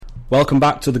Welcome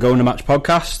back to the Going to Match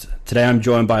podcast. Today I'm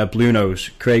joined by a Blue Nose,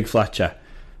 Craig Fletcher.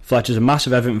 Fletcher's a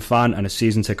massive Everton fan and a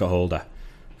season ticket holder.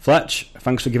 Fletch,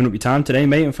 thanks for giving up your time today,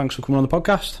 mate, and thanks for coming on the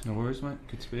podcast. No worries, mate.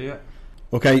 Good to be here.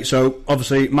 Okay, so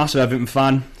obviously massive Everton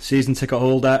fan, season ticket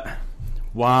holder.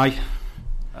 Why?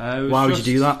 Why would you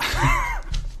do that?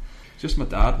 Just my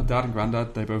dad and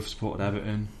granddad, they both supported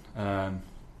Everton.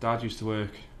 Dad used to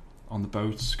work on the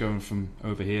boats going from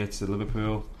over here to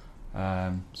Liverpool,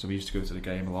 so we used to go to the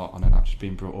game a lot, and then I've just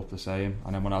been brought up the same.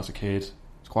 And then when I was a kid,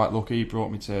 I was quite lucky, he brought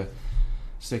me to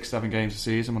 6-7 games a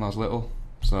season when I was little,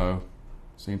 so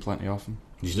seen plenty often.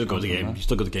 You still go to the game. You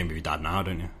still go to the game with your dad now,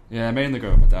 don't you? Yeah, mainly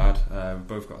go with my dad. We've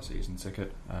both got a season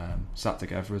ticket, sat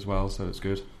together as well, so it's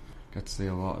good. Get to see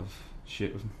a lot of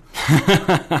shit with him.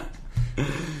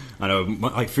 I know,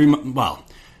 like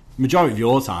majority of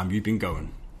your time you've been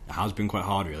going. It has been quite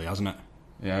hard, really, hasn't it?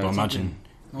 Yeah, but imagine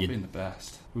not been the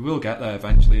best. We will get there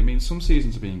eventually. I mean, some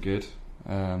seasons have been good,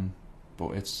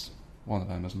 but it's one of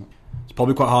them, isn't it? It's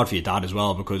probably quite hard for your dad as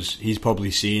well, because he's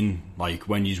probably seen like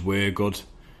when you were good,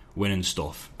 winning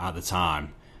stuff at the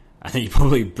time. I think you're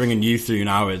probably bringing you through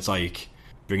now. It's like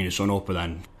bringing your son up and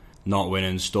then not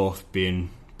winning stuff, being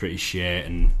pretty shit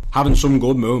and having some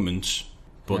good moments,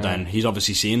 but then he's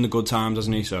obviously seen the good times,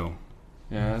 hasn't he? So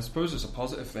yeah, I suppose it's a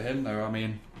positive for him though. I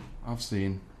mean, I've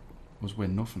seen us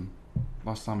win nothing.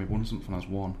 Last time we won something, I was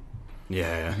one.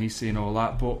 Yeah. And he's seen all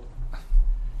that, but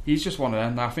he's just one of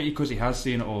them. I think because he has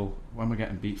seen it all. When we're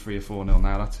getting beat 3 or 4-0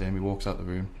 now, that's him. He walks out the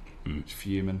room, he's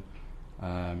fuming.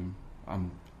 And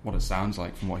what it sounds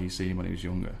like from what he's seen when he was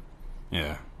younger.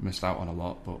 Yeah, missed out on a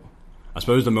lot, but I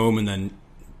suppose the moment then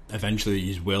eventually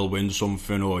you will win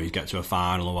something or you get to a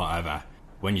final or whatever.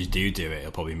 When you do it,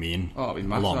 it'll probably mean a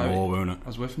lot more, won't it? I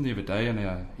was with him the other day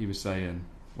and he was saying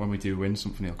when we do win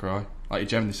something he'll cry. Like he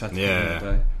generally said to me the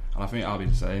other day, and I think I'll be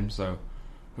the same. So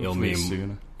it'll mean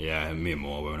sooner. Yeah, it'll mean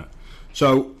more, won't it?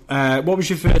 So, what was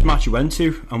your first match you went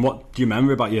to, and what do you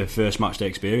remember about your first match day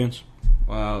experience?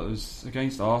 Well, it was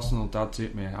against Arsenal. Dad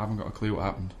took me. I haven't got a clue what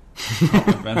happened. I can't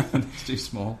remember anything. It's too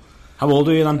small. How old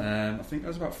were you then? I think I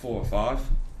was about 4 or 5.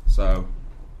 So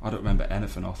I don't remember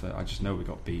anything off it. I just know we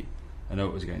got beat. I know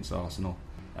it was against Arsenal.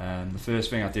 The first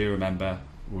thing I do remember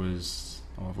was,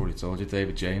 I've already told you,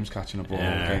 David James catching a ball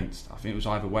against, I think it was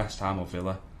either West Ham or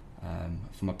Villa,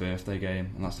 for my birthday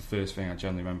game, and that's the first thing I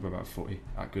generally remember about footy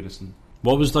at Goodison.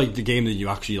 What was like the game that you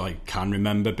actually like can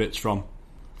remember bits from?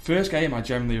 First game I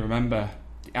generally remember,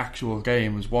 the actual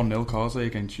game was 1-0 Carsley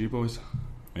against you boys.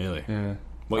 Really? Yeah.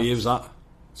 What year was that?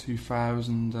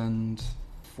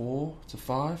 2004 to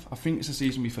 5. I think it's the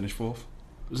season we finished 4th.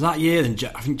 Was that year then?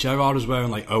 I think Gerrard was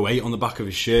wearing like 08 on the back of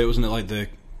his shirt, wasn't it? Like the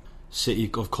City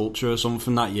of Culture or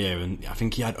something that year, and I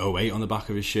think he had 08 on the back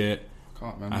of his shirt.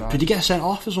 Can't remember. Did he get sent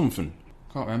off or something?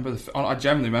 Can't remember. I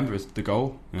generally remember the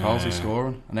goal, Carsley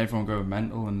scoring, and everyone going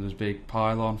mental, and there's a big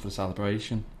pile-on for the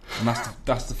celebration. And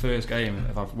that's the first game.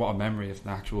 What a memory of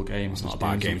an actual game. It's not a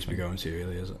bad game to be going to,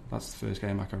 really, is it? That's the first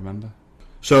game I can remember.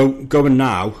 So, going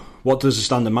now, what does the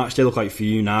standard match day look like for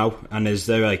you now? And is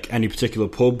there like any particular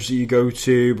pubs that you go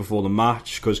to before the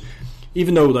match? Because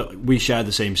even though that we share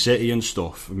the same city and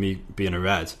stuff, me being a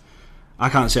Red, I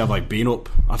can't say I've like been up.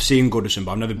 I've seen Goodison,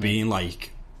 but I've never been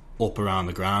like up around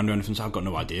the ground or anything, so I've got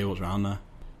no idea what's around there.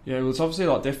 Yeah, well, it's obviously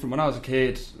a lot different. When I was a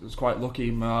kid, I was quite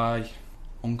lucky. My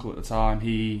uncle at the time,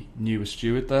 he knew a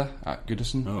steward there at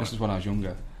Goodison. This is when I was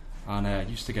younger, and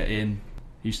used to get in.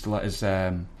 He used to let us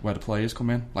where the players come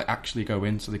in, like actually go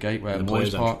into the gate where the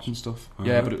Moyes parked and stuff.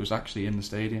 Yeah, but it was actually in the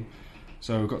stadium.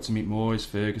 So we got to meet Moyes,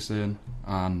 Ferguson,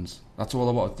 and that's all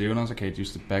I wanted to do when I was a kid. I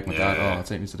used to beg my dad,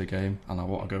 take me to the game, and I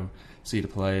want to go see the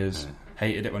players.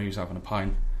 Hated it when he was having a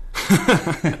pint.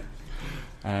 But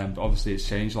obviously it's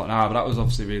changed a lot now, but that was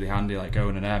obviously really handy, like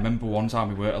going in there. I remember one time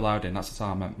we weren't allowed in. That's the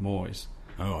time I met Moyes.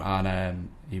 And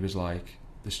he was like,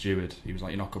 the steward, he was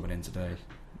like, you're not coming in today.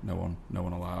 No one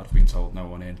allowed. I've been told no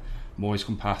one in. Moyes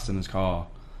come past in his car,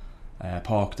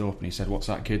 parked up, and he said, what's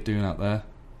that kid doing out there?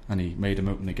 And he made him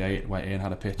open the gate, went in,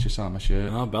 had a picture, signed my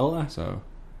shirt. Oh, belter. So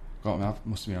got me out,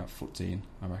 must have been about 14,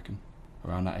 I reckon,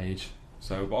 around that age.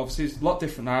 So, but obviously it's a lot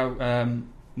different now.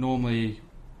 Normally,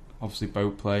 obviously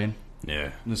boat playing. Yeah.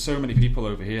 And there's so many people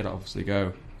over here that obviously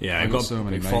go. Yeah, I've got so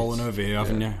many following over here,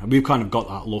 haven't you? We've kind of got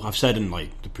that look. I've said in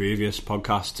like the previous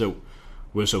podcast too,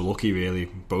 we're so lucky really,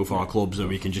 both our clubs, that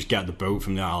we can just get the boat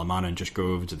from the Isle of Man and just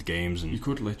go over to the games. And you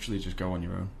could literally just go on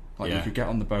your own. Like you could get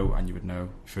on the boat and you would know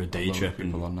for a day trip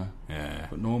people on there. Yeah.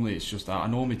 But normally it's just that. I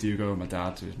normally do go with my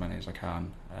dad to as many as I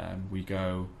can. We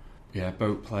go,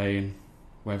 boat playing,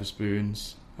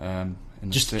 Wetherspoons.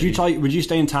 Just would you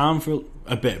stay in town for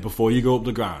a bit before you go up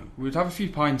the ground? We'd have a few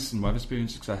pints and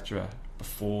Wetherspoons, etc.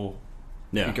 before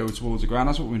we go towards the ground.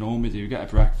 That's what we normally do. Get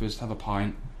a breakfast, have a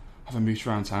pint, have a mooch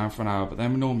around town for an hour, but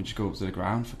then we normally just go up to the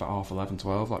ground for about 11:30,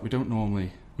 12. Like, we don't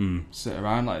normally sit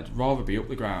around. Like, I'd rather be up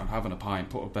the ground having a pint,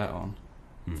 put a bet on,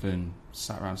 than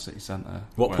sat around city centre.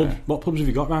 What pubs have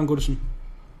you got around Goodison?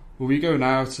 Well, we go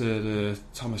now to the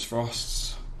Thomas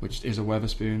Frost's, which is a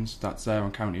Weatherspoons. That's there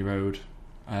on County Road.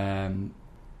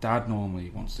 Dad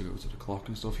normally wants to go to the Clock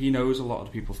and stuff. He knows a lot of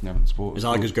the people from Everton Sports. Is that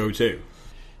like his go-to?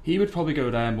 He would probably go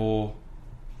there more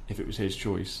if it was his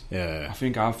choice. Yeah. I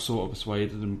think I've sort of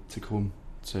persuaded him to come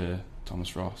to Thomas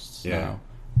Frost's Yeah. now.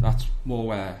 That's more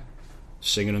where...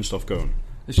 Singing and stuff going?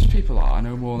 There's just people that I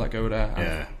know more that go there.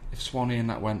 Yeah. If Swanee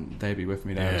and that went, they'd be with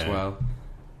me there as well.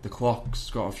 The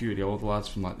Clock's got a few of the older lads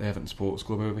from like the Everton Sports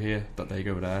Club over here that they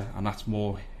go there, and that's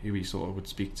more who he sort of would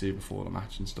speak to before the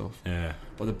match and stuff. Yeah.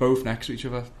 But they're both next to each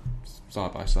other,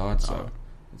 side by side, so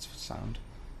it's sound.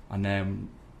 And then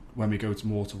when we go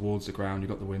more towards the ground,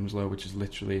 you've got the Winslow, which is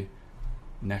literally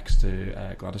next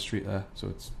to Gladys Street there, so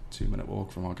it's a 2-minute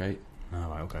walk from our gate. Oh,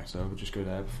 right, okay. So we'll just go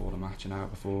there before the match and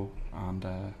out before, and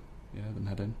then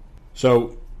head in.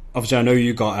 So, obviously I know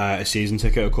you got a season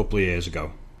ticket a couple of years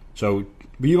ago. So,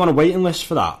 were you on a waiting list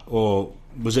for that, or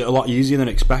was it a lot easier than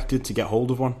expected to get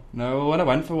hold of one? No, when I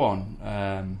went for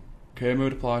one,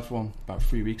 Kermode applied for one about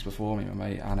 3 weeks before me, my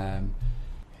mate, and I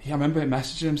remember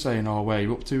messaging him saying, where are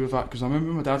you up to with that? Because I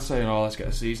remember my dad saying, let's get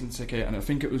a season ticket, and I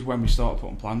think it was when we started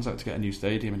putting plans out to get a new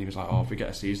stadium, and he was like, if we get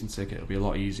a season ticket, it'll be a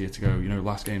lot easier to go,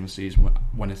 last game of the season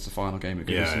when it's the final game at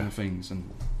Goodison and things,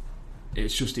 and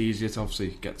it's just easier to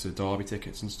obviously get to derby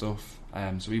tickets and stuff.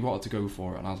 So he wanted to go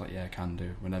for it, and I was like, yeah, can do.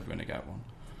 We're never going to get one.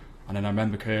 And then I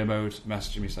remember Kermode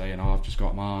messaging me saying, I've just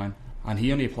got mine. And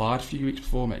he only applied a few weeks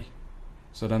before me.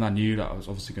 So then I knew that I was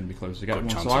obviously going to be close to getting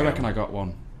one. So I reckon I got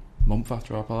one a month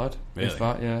after I applied. Really? If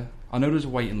that, yeah. I know there's a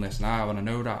waiting list now, and I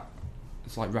know that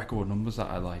it's like record numbers that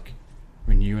are like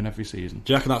renewing every season.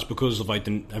 Do you reckon that's because of like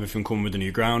everything coming with the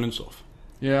new ground and stuff?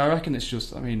 Yeah, I reckon it's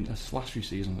just, this last few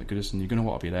seasons at Goodison, you're going to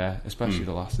want to be there, especially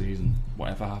the last season,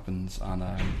 whatever happens. And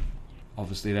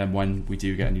obviously then when we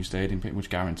do get a new stadium, pretty much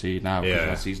guaranteed now, because we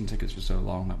had season tickets for so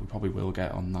long, that we probably will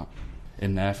get on that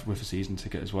in there with a season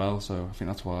ticket as well. So I think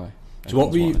that's why. So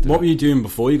what were you doing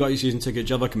before you got your season ticket?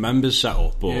 Do you have like a members set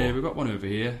up? Or? Yeah, we've got one over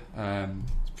here.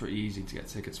 It's pretty easy to get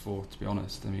tickets for, to be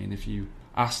honest. if you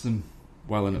ask them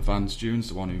well in advance, June's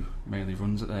the one who mainly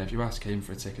runs it there. If you ask him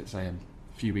for a ticket, say a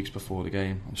few weeks before the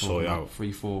game, I'm talking about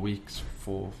 3-4 weeks,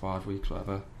 4-5 weeks,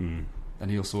 whatever, then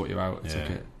he'll sort you out a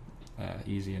ticket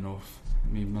easy enough.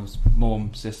 Most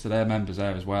mum, sister, they're members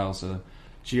there as well, so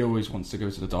she always wants to go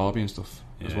to the derby and stuff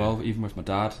as well, even with my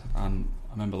dad. And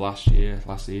I remember last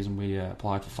season we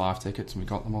applied for 5 tickets and we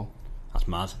got them all. That's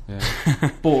mad.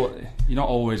 Yeah. But you're not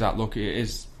always that lucky. It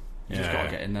is, you just got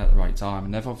to get in there at the right time,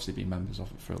 and they've obviously been members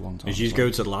of it for a long time. Did you go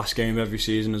to the last game of every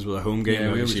season as well, a home game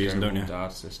every season, don't you? Dad,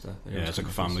 sister. Yeah, it's like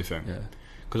a family thing. Yeah.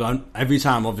 Because every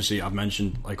time, obviously, I've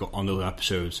mentioned like on other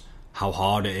episodes how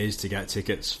hard it is to get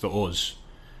tickets for us.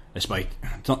 It's like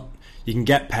you can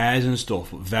get pairs and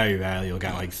stuff, but very rarely you'll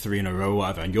get like 3 in a row, or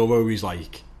whatever. And you're always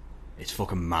like, it's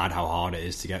fucking mad how hard it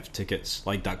is to get tickets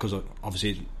like that. Because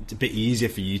obviously it's a bit easier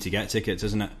for you to get tickets,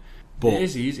 isn't it? But it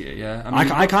is easier, yeah.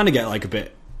 I kind of get like a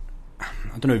bit,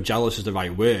 I don't know if jealous is the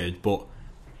right word, but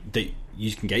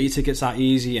you can get your tickets that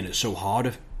easy, and it's so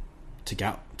hard to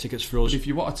get tickets for us. But if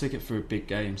you want a ticket for a big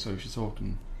game, so if you're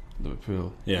talking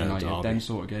Liverpool, them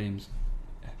sort of games,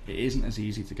 it isn't as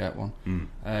easy to get one.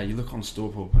 You look on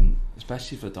StubHub, and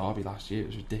especially for the derby last year, it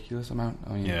was a ridiculous amount.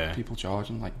 People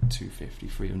charging like 250,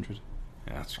 300.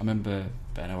 Yeah, I remember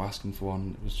Benno asking for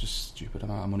one. It was just a stupid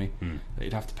amount of money that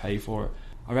you'd have to pay for it.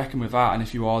 I reckon with that, and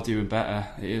if you are doing better,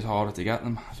 it is harder to get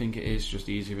them. I think it is just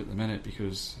easier at the minute,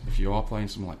 because if you are playing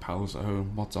someone like Palace at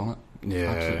home, what's on it?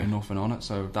 Yeah. Absolutely nothing on it.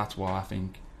 So that's why I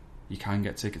think you can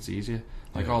get tickets easier.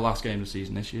 Like our last game of the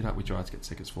season this year that we tried to get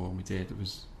tickets for, and we did, it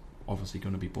was obviously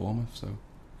going to be Bournemouth, so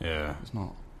it's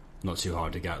not too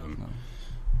hard to get them. No.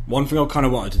 One thing I kind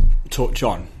of wanted to touch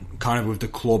on, kind of with the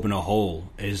club in a whole,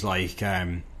 is like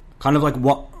kind of like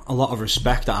what a lot of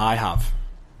respect that I have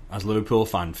as a Liverpool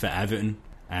fan for Everton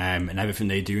and everything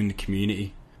they do in the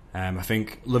community. I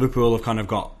think Liverpool have kind of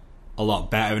got a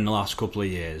lot better in the last couple of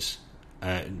years.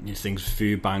 Things with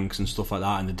food banks and stuff like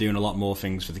that, and they're doing a lot more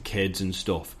things for the kids and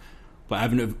stuff. But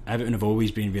Everton have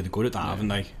always been really good at that, haven't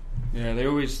they? Yeah, they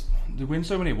win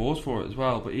so many awards for it as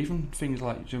well. But even things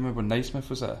like, do you remember when Naismith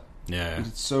was there? Yeah, he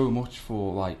did so much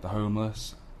for like the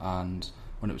homeless, and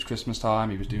when it was Christmas time,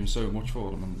 he was doing so much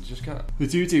for them, and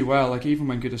they do well. Like even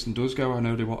when Goodison does go, I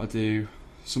know they want to do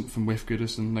something with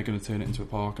Goodison. They're going to turn it into a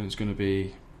park, and it's going to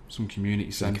be some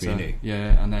community centre.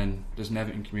 Yeah, and then there's an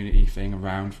Everton community thing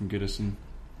around from Goodison,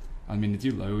 I mean, they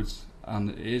do loads, and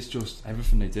it is just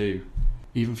everything they do,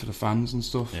 even for the fans and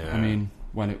stuff. Yeah. I mean,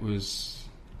 when it was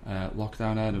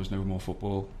lockdown there was no more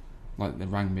football. Like, they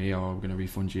rang me, we're going to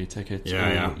refund you your tickets.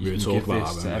 Yeah, you can give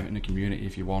this to everyone in the community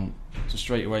if you want. So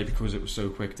straight away, because it was so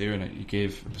quick doing it, you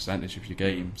give a percentage of your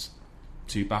games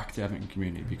back to Everton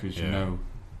community, because you know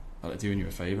that they're doing you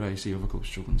a favour. You see other clubs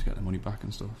struggling to get their money back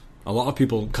and stuff. A lot of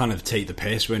people kind of take the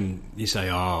piss when you say,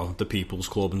 the People's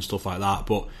Club and stuff like that,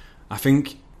 but I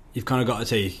think you've kind of got to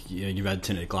take your red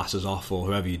tinted glasses off, or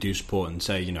whoever you do support, and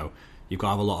say, you've got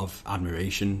to have a lot of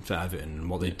admiration for Everton, and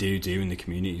what they do in the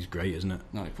community is great, isn't it?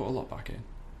 No, they put a lot back in.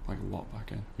 Like, a lot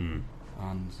back in.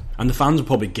 And the fans will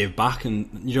probably give back, and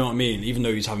you know what I mean? Even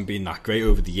though he's haven't been that great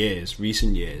over the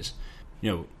recent years,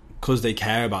 because they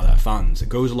care about their fans, it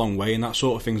goes a long way, and that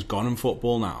sort of thing's gone in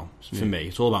football now, for me.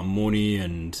 It's all about money,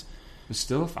 and... It's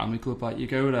still a family club. Like, you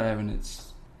go there, and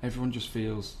everyone just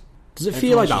feels... Does it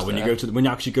feel like that when you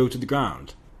actually go to the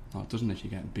ground? No, it doesn't if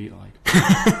you're getting beat,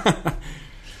 like...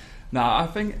 I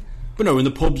think... But no, in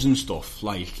the pubs and stuff,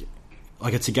 like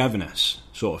a togetherness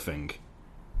sort of thing.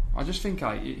 I just think,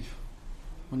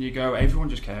 when you go, everyone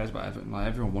just cares about Everton. Like,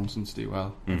 everyone wants them to do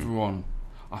well.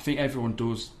 I think everyone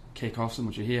does kick off so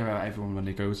much. You hear about everyone when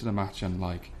they go to the match and,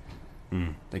 like,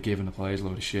 they're giving the players a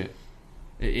load of shit.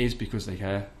 It is because they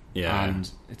care. Yeah.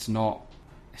 And it's not...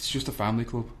 It's just a family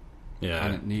club. Yeah.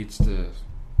 And it needs to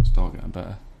start getting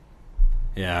better.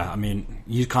 Yeah, I mean,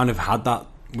 you kind of had that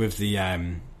with the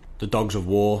Dogs of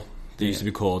War, they used to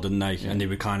be called, didn't they? Yeah. And they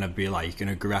would kind of be like an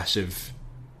aggressive,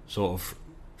 sort of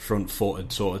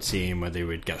front-footed sort of team where they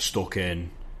would get stuck in,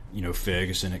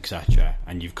 Ferguson, etc.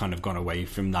 And you've kind of gone away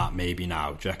from that maybe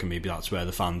now. Do you reckon maybe that's where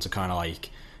the fans are kind of like,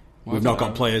 we've not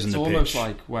got players in the pitch? It's almost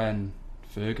like when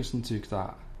Ferguson took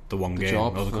the game,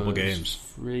 or the couple of games.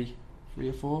 Three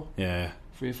or four? Yeah.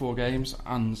 3 or 4 games,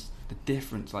 and the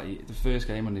difference, like the first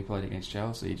game when they played against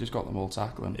Chelsea, he just got them all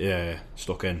tackling. Yeah,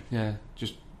 stuck in. Yeah,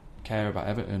 just care about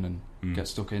Everton and get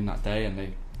stuck in that day, and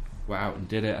they went out and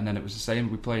did it. And then it was the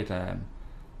same. We played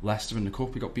Leicester in the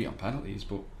cup. We got beat on penalties,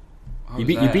 but you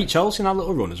beat Chelsea in that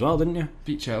little run as well, didn't you?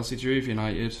 Beat Chelsea, drew with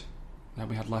United. Then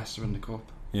we had Leicester in the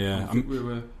cup. Yeah, I think we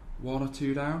were 1 or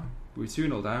 2 down. We were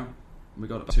 2-0 down. And we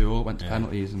got up 2-0, went to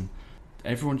penalties, and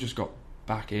everyone just got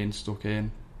back in, stuck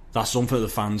in. That's something that the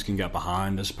fans can get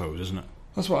behind, I suppose, isn't it?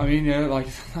 That's what I mean, yeah. Like,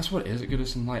 that's what it is at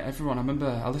Goodison. Like, everyone, I remember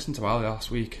I listened to Ali last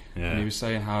week, and he was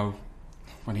saying how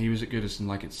when he was at Goodison,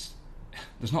 like,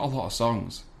 there's not a lot of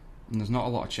songs and there's not a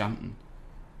lot of chanting,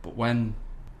 but when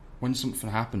something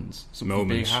happens,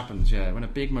 big happens, when a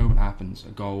big moment happens,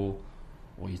 a goal,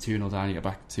 or you're 2-0 down, you get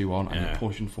back to 2-1, and you're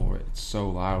pushing for it, it's so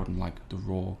loud and like the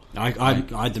roar. I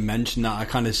had to mention that. I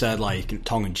kind of said, like,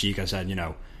 tongue in cheek, I said,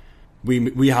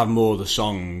 we have more of the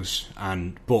songs,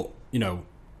 but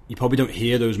you probably don't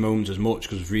hear those moments as much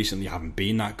because recently you haven't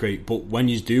been that great. But when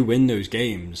you do win those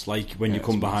games, like when you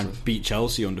come behind, beat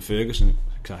Chelsea under Ferguson,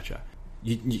 etc.,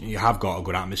 you have got a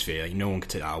good atmosphere. Like, no one can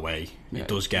take that away. It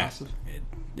does get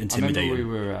intimidating. I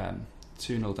remember we were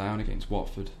 2-0 down against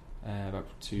Watford about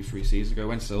 2-3 seasons ago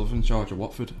when Silver in charge of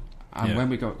Watford, and when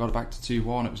we got it back to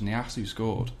 2-1, it was Nias who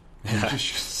scored.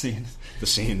 Just seeing the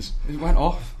scenes, it went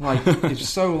off. Like, it was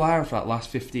so loud for that last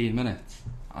 15 minutes,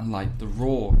 and like the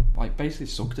roar, like, basically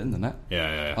sucked it in the net.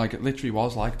 Yeah. Like, it literally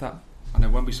was like that. And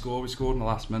then when we scored in the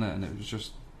last minute, and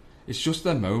it's just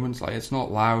their moments. Like, it's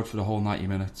not loud for the whole 90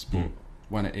 minutes, but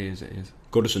when it is, it is.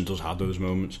 Goodison does have those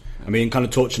moments. Yeah. I mean, kind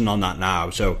of touching on that now.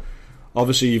 So,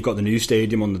 obviously, you've got the new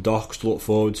stadium on the docks to look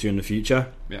forward to in the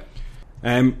future. Yeah.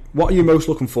 What are you most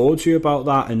looking forward to about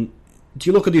that? And do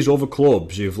you look at these other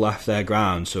clubs who've left their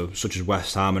ground, such as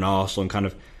West Ham and Arsenal, and kind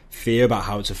of fear about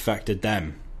how it's affected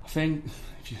them? I think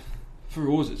for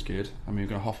us it's good. I mean, we're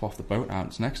going to hop off the boat now,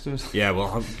 it's next to us. Yeah,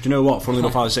 well, do you know what? Funnily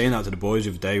enough, I was saying that to the boys the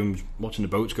other day when I was watching the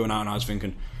boats going out, and I was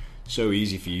thinking, so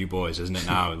easy for you boys, isn't it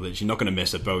now? You're not going to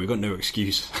miss a boat, you've got no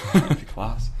excuse.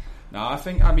 Class. No,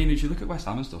 I mean, if you look at West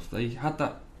Ham and stuff, they had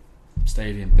that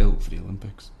stadium built for the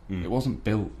Olympics. It wasn't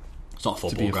built it's not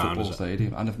to be a football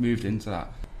stadium, and they've moved into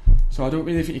that. So I don't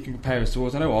really think you can compare us to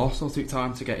us. I know Arsenal took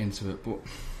time to get into it, but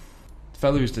the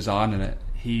fellow who's designing it,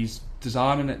 he's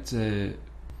designing it to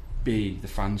be the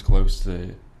fans close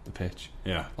to the pitch.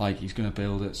 Yeah. Like, he's going to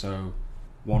build it so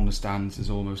one of the stands is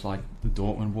almost like the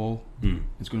Dortmund wall.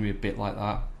 It's going to be a bit like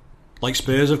that. Like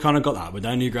Spurs have kind of got that with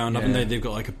their new ground, haven't they? They've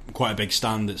got like quite a big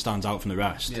stand that stands out from the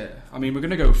rest. Yeah. I mean, we're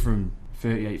going to go from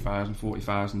 38,000,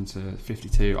 40,000 to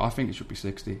 52. I think it should be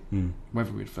 60.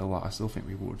 Whether we'd fill that, I still think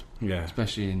we would. Yeah.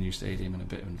 Especially in a new stadium and a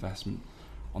bit of investment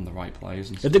on the right players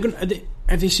and stuff.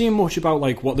 Have they seen much about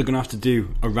like what they're going to have to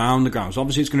do around the grounds?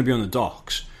 Obviously, it's going to be on the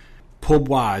docks. pub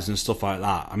wise and stuff like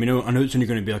that. I mean, I know it's only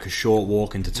going to be like a short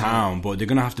walk into town, but they're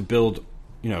going to have to build,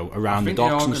 around the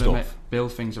docks and stuff.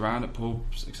 Build things around at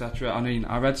pubs, etc. I mean,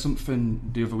 I read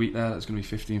something the other week there that's going to be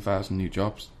 15,000 new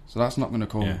jobs. So that's not going to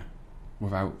come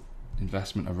without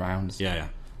investment around. Yeah.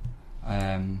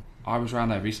 I was around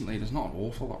there recently. There's not an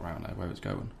awful lot around there where it's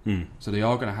going. So they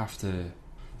are going to have to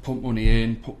pump money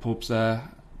in, put pubs there.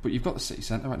 But you've got the city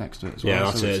centre right next to it as well. Yeah,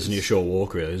 that's it. It's only a short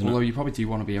walk, really, isn't it? Although you probably do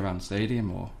want to be around the stadium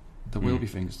more. There will be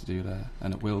things to do there,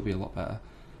 and it will be a lot better.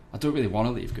 I don't really want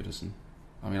to leave Goodison.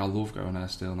 I mean, I love going there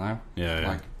still now. Yeah.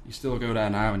 Like, you still go there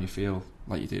now and you feel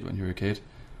like you did when you were a kid.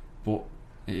 But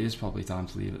it is probably time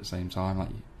to leave at the same time. Like,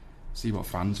 you see what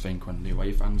fans think when the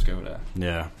away fans go there.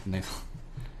 Yeah. And they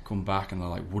come back and they're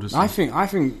like, what is I think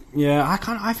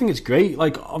it's great.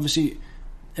 Like, obviously,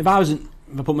 if I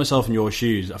put myself in your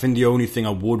shoes, I think the only thing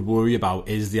I would worry about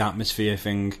is the atmosphere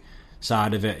thing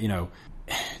side of it.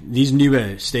 These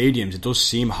newer stadiums, it does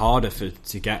seem harder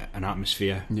to get an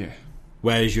atmosphere. Yeah.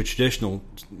 Whereas your traditional,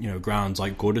 grounds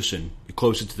like Goodison, you're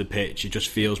closer to the pitch, it just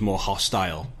feels more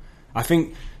hostile. I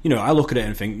think, I look at it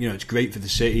and think, it's great for the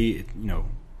city.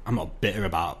 I'm not bitter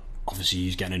about, obviously,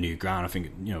 he's getting a new ground. I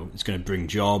think, it's going to bring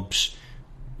jobs.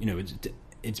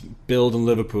 It's building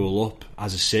Liverpool up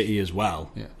as a city as well.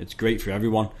 Yeah. It's great for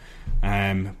everyone.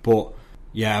 But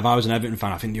yeah, if I was an Everton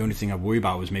fan, I think the only thing I worry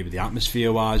about was maybe the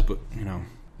atmosphere wise. But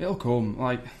it'll come.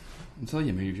 Like, until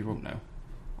you move, you won't know.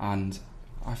 And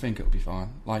I think it'll be fine.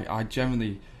 Like, I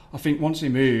think once you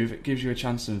move, it gives you a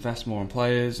chance to invest more in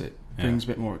players. It brings a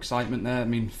bit more excitement there. I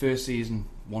mean, first season,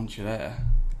 once you're there,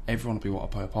 everyone will be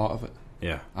want to play a part of it.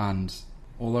 Yeah. And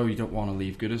although you don't want to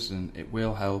leave Goodison, it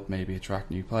will help maybe attract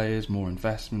new players, more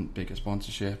investment, bigger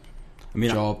sponsorship,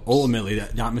 jobs. Ultimately,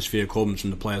 the atmosphere comes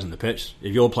from the players on the pitch.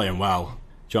 If you're playing well,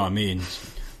 do you know what I mean?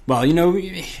 Well,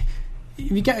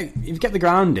 if you get the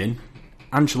ground in,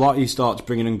 Ancelotti starts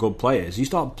bringing in good players, you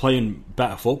start playing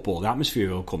better football, the atmosphere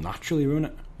will come naturally, won't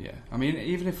it? Yeah. I mean,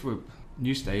 even if we're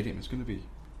new stadium, it's going to be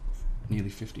nearly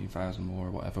 15,000 more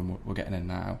or whatever we're getting in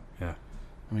now. Yeah.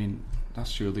 I mean, that's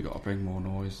surely got to bring more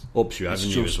noise. Ups your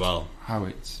revenue as well. How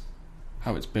it's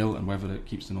built and whether it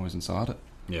keeps the noise inside it.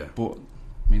 Yeah. But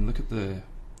I mean, look at the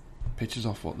pictures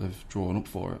off what they've drawn up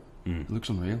for it. It looks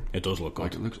unreal. It does look good.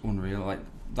 Like, it looks unreal. Like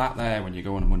that there when you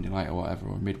go on a Monday night or whatever,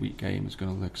 or a midweek game, is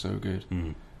going to look so good.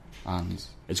 And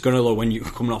it's going to look, when you're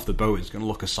coming off the boat, it's going to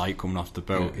look a sight coming off the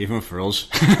boat, even for us.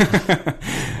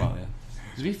 Well, yeah.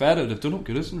 To be fair though, they've done up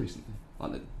Goodison recently.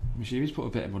 Like, Mashiri's put a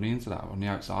bit of money into that on the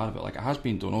outside of it. Like, it has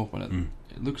been done up, and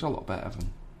it looks a lot better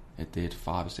than it did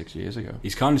 5 or 6 years ago.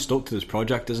 He's kind of stuck to this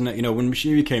project, isn't it? When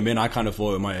Mashiri came in, I kind of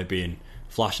thought it might have been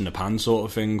flash in the pan sort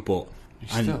of thing, but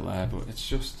he's still there, but it's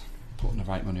just putting the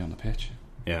right money on the pitch.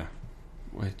 Yeah.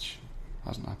 Which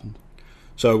hasn't happened.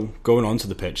 So, going on to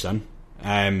the pitch then,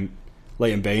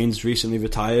 Leighton Baines recently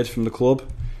retired from the club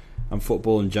and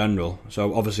football in general.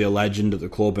 So, obviously a legend at the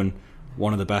club and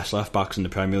one of the best left-backs in the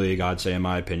Premier League, I'd say, in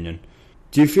my opinion.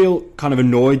 Do you feel kind of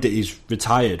annoyed that he's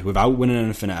retired without winning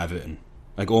anything at Everton?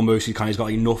 Like, almost he's got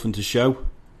like nothing to show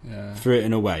for it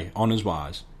in a way,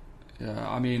 honours-wise. Yeah,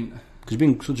 I mean, because he's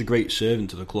been such a great servant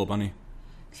to the club, hasn't he?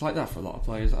 It's like that for a lot of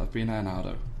players that have been there now,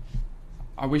 though.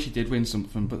 I wish he did win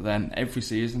something, but then every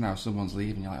season now someone's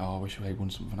leaving, you're like, oh, I wish they won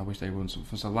something, I wish they won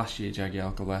something. So last year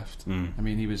Jagielka left. I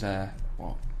mean, he was there,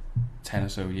 10 or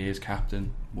so years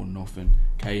captain, won nothing.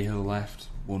 Cahill left,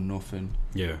 won nothing.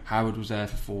 Yeah. Howard was there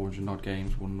for 400 odd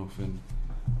games, won nothing.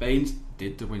 Baines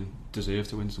deserve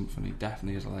to win something. He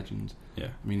definitely is a legend. Yeah.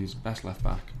 I mean, he's the best left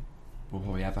back we'll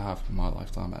probably ever have in my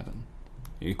lifetime at Everton.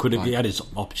 He had his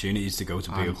opportunities to go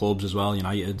to bigger clubs as well,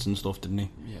 Uniteds and stuff, didn't he?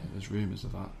 Yeah, there's rumours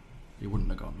of that. He wouldn't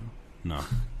have gone. No.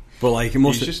 But like,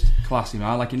 he's just classy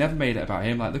man. Like, he never made it about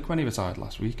him. Like, look when he retired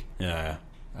last week. Yeah.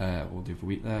 Or the other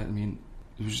week there. I mean,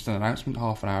 it was just an announcement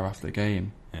half an hour after the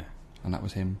game. Yeah. And that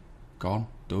was him gone,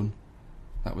 done.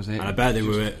 That was it. And I bet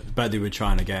they were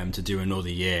trying to get him to do another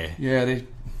year. Yeah,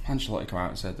 Ancelotti came out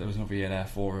and said there was another year there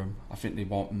for him. I think they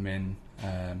want him in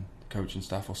coaching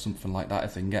staff or something like that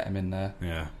if they can get him in there.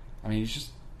 Yeah. I mean, he's just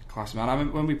a classy man. I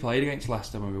remember when we played against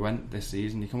Leicester, when we went this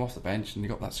season, he come off the bench and he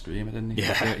got that screamer, didn't he?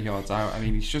 Yeah. 30 yards out. I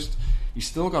mean, he's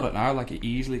still got it now. Like, he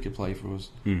easily could play for us.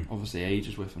 Obviously, age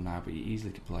is with him now, but he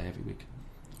easily could play every week.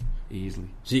 Easily.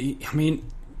 See, I mean,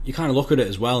 you kind of look at it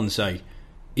as well and say,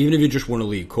 even if you just won a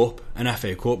League Cup, an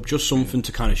FA Cup, just something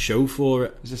to kind of show for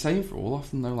it. It's the same for all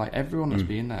of them, though. Like, everyone that's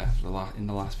been there in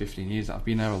the last 15 years, that have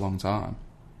been there a long time.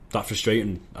 That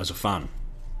frustrating as a fan.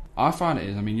 I find it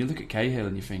is. I mean, you look at Cahill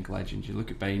and you think legend. You look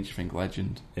at Baines, you think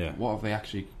legend. Yeah. What have they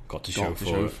actually got to show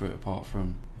for it apart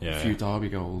from a few derby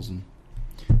goals and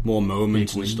more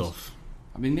moments and stuff?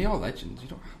 I mean, they are legends. You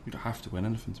don't have to win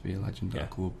anything to be a legend at a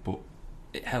club, but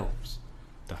it helps.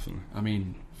 Definitely. I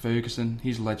mean, Ferguson,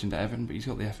 he's a legend at Everton, but he's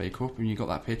got the FA Cup, and you got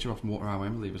that picture of him walking around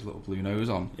Wembley with his little blue nose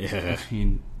on. Yeah. I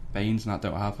mean, Baines and that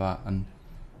don't have that, and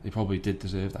they probably did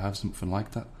deserve to have something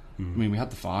like that. I mean, we had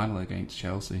the final against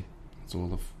Chelsea. That's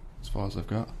all as far as I've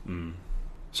got.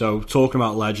 So, talking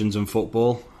about legends in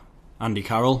football, Andy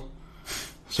Carroll.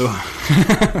 So,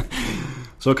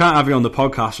 so I can't have you on the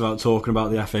podcast without talking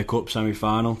about the FA Cup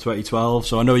semi-final 2012.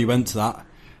 So I know you went to that.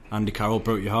 Andy Carroll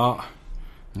broke your heart.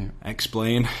 Yeah.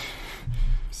 Explain.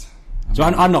 So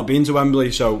I've not been to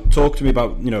Wembley. So talk to me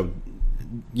about your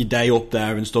day up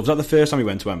there and stuff. Was that the first time you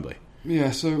went to Wembley?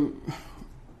 Yeah. So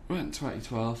we went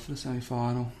 2012 for the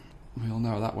semi-final. We all know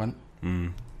how that went.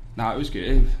 No, it was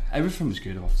good. Everything was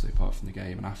good, obviously, apart from the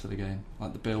game and after the game.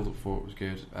 Like the build-up for it was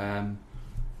good.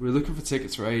 We were looking for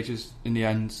tickets for ages. In the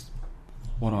end,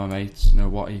 one of my mates,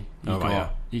 Watty,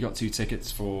 he got 2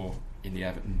 tickets for in the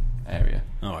Everton area.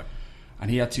 Oh, right.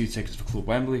 And he had 2 tickets for Club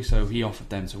Wembley, so he offered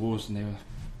them to us, and they were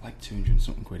like 200 and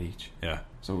something quid each. Yeah.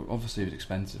 So obviously it was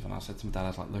expensive, and I said to my dad, I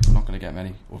was like, look, I'm not going to get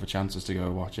many other chances to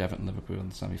go watch Everton Liverpool in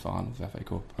the semi-final of the FA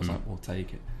Cup. I was like, we'll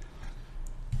take it.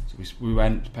 So we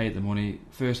went, paid the money.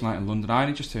 First night in London, I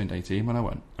only just turned 18 when I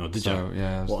went. Oh, did you?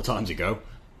 Yeah. What time did you go?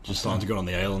 Just starting to go on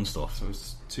the ale and stuff. So it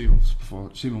was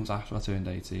 2 months after I turned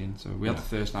 18. So we had the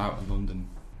first night out in London.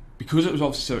 Because it was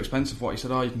obviously so expensive, what he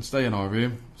said, you can stay in our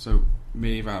room. So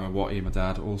me, Ryan, Watty and my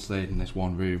dad all stayed in this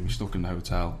one room. We stuck in the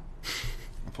hotel.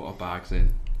 I put our bags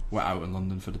in, went out in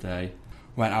London for the day,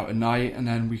 went out at night, and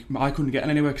then I couldn't get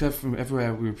anywhere because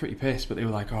everywhere we were pretty pissed, but they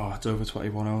were like, it's over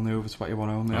 21 only.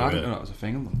 I didn't know that was a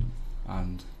thing in London.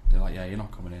 And they're like, yeah, you're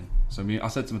not coming in. So I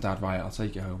said to my dad, right, I'll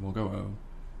take you home, we'll go home.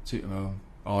 Took him home,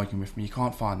 arguing with me, you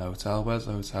can't find the hotel, where's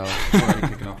the hotel? Already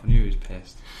kicking off, I knew he was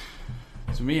pissed.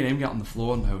 So me and him get on the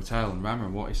floor in the hotel, and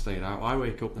remembering what he stayed out. I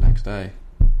wake up the next day,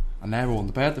 and they're all in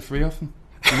the bed, the 3 of them,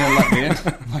 and they let me in.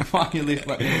 I'm like, why you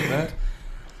let me in the bed?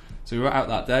 So we were out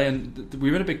that day, and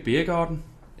we were in a big beer garden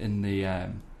in the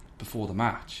before the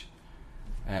match.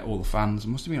 All the fans,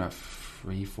 there must have been like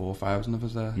 3,000-4,000 of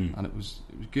us there, and it was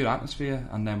good atmosphere.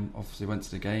 And then obviously went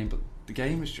to the game, but the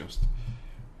game was just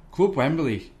Club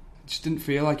Wembley. Just didn't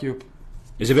feel like you.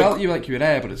 It felt like you were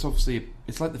there, but it's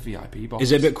like the VIP box.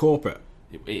 Is it a bit corporate?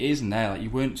 It isn't there. Like you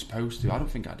weren't supposed to. I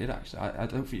don't think I did actually. I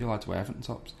don't think you're allowed to wear Everton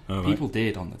tops. Oh, people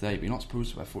did on the day, but you're not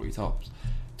supposed to wear footy tops.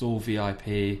 It's all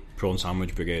VIP. Prawn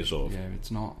sandwich brigade sort of. Yeah,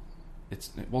 it's not. It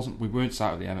wasn't. We weren't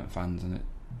sat with the Everton fans in it,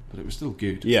 but it was still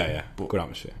good. Yeah. But, good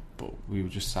atmosphere. But we were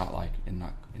just sat like in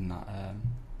that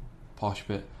posh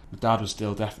bit. My dad was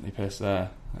still definitely pissed there.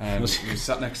 We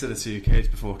sat next to the 2 kids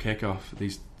before kick-off.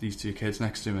 These 2 kids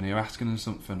next to him, and they were asking him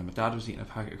something. And my dad was eating a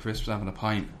packet of crisps, having a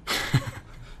pint.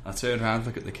 I turned around,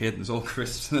 look at the kid, and there's all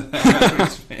crisps in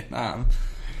there.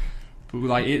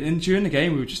 But during the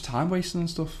game, we were just time wasting and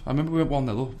stuff. I remember we went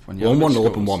 1-0 up. When 1-0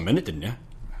 up in 1 minute, didn't you?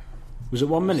 Was it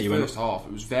 1 minute? First half.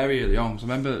 It was very early on. So I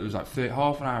remember it was like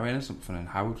half an hour in or something, and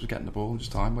Howard was getting the ball and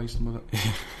just time wasting with it.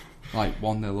 Like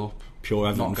 1-0 up. Pure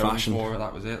Everton fashion. For it.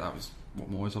 That was it. That was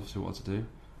what Moyes obviously wanted to do.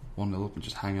 1-0 up and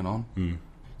just hanging on.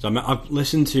 So I've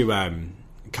listened to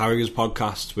Carragher's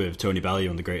podcast with Tony Bellew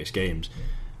on the Greatest Games,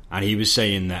 and he was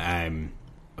saying that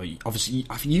obviously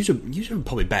you were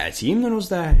probably a better team than us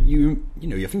there. I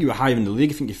think you were higher in the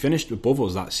league. I think you finished above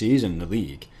us that season in the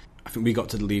league. I think we got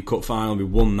to the League Cup final, we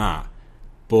won that.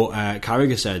 But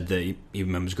Carragher said that he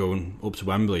remembers going up to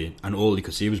Wembley and all he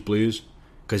could see was blues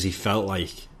because he felt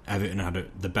like Everton had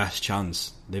the best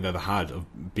chance they've ever had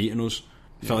of beating us.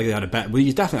 He felt like they had a better. Well,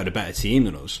 you definitely had a better team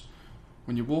than us.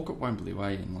 When you walk up Wembley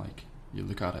Way and you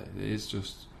look at it, it is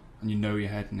just, and you're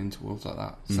heading in towards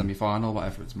that semi-final,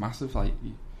 whatever. It's massive. Like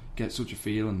you get such a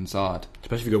feeling inside,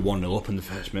 especially if you go 1-0 up in the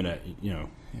first minute. Yeah,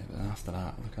 but then after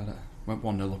that, look at it. Went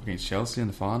 1-0 up against Chelsea in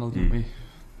the final, didn't we?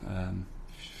 A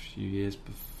few years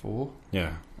before.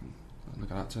 Yeah. Look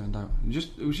how that turned out.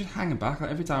 It was just hanging back.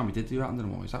 Like every time we did do that under the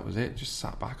Moyes, that was it. Just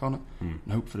sat back on it and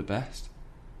hoped for the best.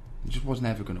 It just wasn't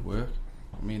ever going to work.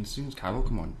 I mean, as soon as Carroll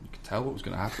came on, you could tell what was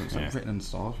going to happen. It's like written in the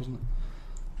stars, wasn't it?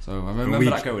 So I remember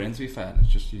that going in, to be fair, and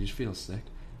you just feel sick.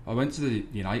 I went to the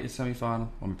United semi-final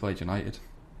when we played United,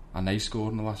 and they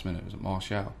scored in the last minute. It was at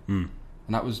Martial. And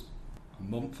that was a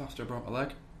month after I broke my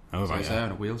leg. Oh, so I was there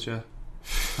in a wheelchair.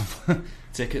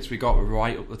 Tickets we got were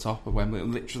right up the top of Wembley,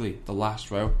 literally the last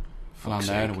row. And I'm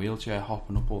there in a wheelchair,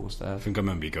 hopping up all the stairs. I think I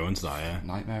remember you going to that, yeah.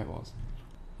 Nightmare it was.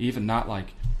 Even that,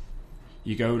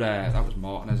 you go there, that was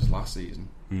Martinez's last season,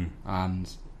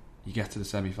 and you get to the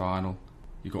semi-final,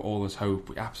 you got all this hope.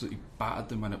 We absolutely battered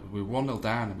them when we were 1-0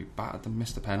 down, and we battered them,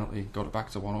 missed the penalty, got it back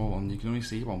to 1-0, and you can only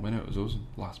see one winner. It was us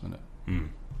last minute.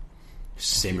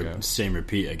 same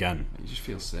repeat again. You just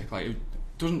feel sick. Like, it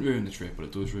doesn't ruin the trip, but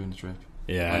it does ruin the trip.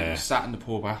 Yeah, like, you sat in the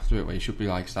pub after it where you should be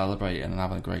like celebrating and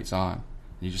having a great time,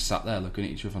 and you just sat there looking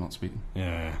at each other not speaking.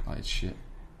 Yeah. Like, it's shit.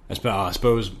 I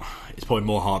suppose it's probably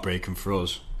more heartbreaking for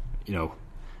us. You know,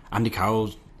 Andy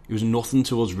Carroll, he was nothing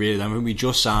to us really. Then when we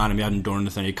just signed him, he hadn't done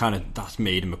anything. That's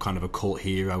made him a kind of a cult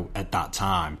hero at that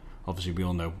time. Obviously, we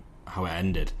all know how it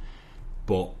ended.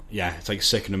 But yeah, it's like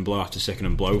sickening blow after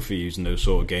sickening blow for using those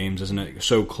sort of games, isn't it?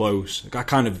 So close. That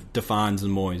kind of defines the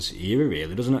Moyes era,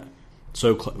 really, doesn't it?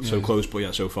 So close, but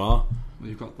yet so far. Well,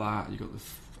 you've got that. You've got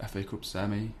the FA Cup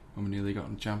semi when we nearly got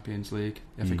in the Champions League.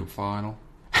 The FA Cup final.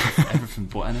 Everything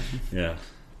but anything. Yeah.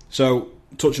 So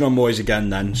touching on Moyes again,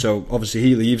 then. So obviously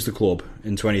he leaves the club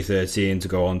in 2013 to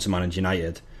go on to manage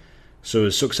United. So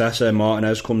his successor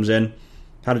Martinez comes in.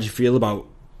 How did you feel about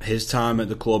his time at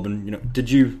the club? And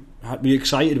were you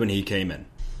excited when he came in?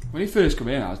 When he first came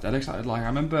in, I was dead excited. Like, I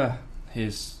remember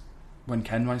when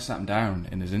Kenway sat him down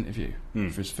in his interview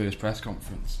for his first press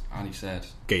conference, and he said,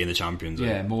 "Get you the Champions."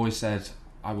 Yeah, Moyes said,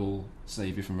 "I will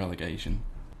save you from relegation."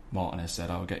 Martinez said,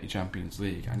 "I will get you Champions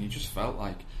League," and you just felt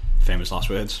like famous last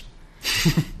words.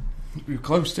 We were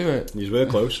close to it. You were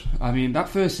close. I mean, that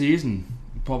first season,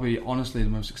 probably honestly the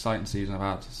most exciting season I've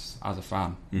had as a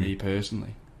fan, me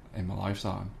personally, in my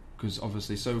lifetime, because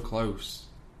obviously so close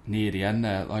near the end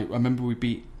there. Like, I remember we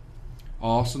beat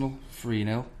Arsenal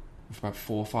 3-0 with about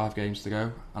 4 or 5 games to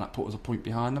go, and that put us a point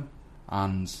behind them,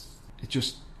 and it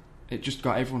just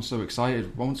got everyone so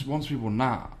excited. Once we won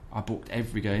that, I booked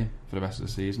every game for the rest of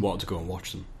the season. What, to go and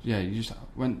watch them? Yeah, you just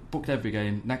booked every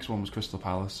game. Next one was Crystal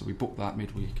Palace, so we booked that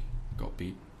midweek. Got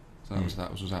beat, so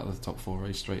that was out of the top 4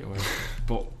 race straight away.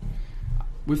 But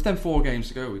with them 4 games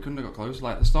to go, we couldn't have got close.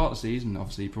 Like, at the start of the season,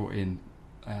 obviously he brought in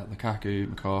Lukaku,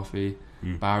 McCarthy,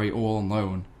 Barry, all on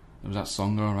loan. There was that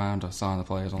song going around, I signed the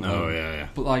players on loan. Oh yeah.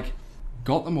 But like,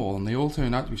 got them all, and they all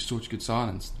turned out to be such good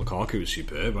signings. Lukaku was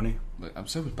superb, wasn't he? Like,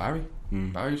 so was Barry.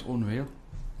 Barry's unreal.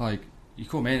 Like, you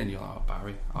come in and you're like, "Oh,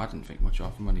 Barry." I didn't think much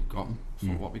of him when he got him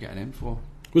for what we're getting him for.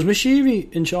 Was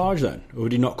Mashiri in charge then, or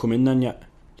did he not come in then yet?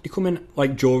 Did he come in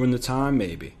like during the time,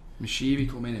 maybe? Mashiri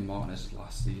come in Martinez's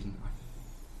last season, I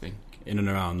think. In and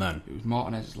around then. It was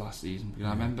Martinez's last season, because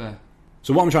I remember.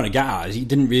 So what I'm trying to get at is he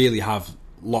didn't really have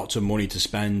lots of money to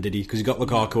spend, did he? Because he got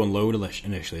Lukaku on loan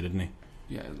initially, didn't he?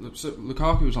 Yeah, so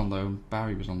Lukaku was on loan,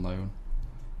 Barry was on loan.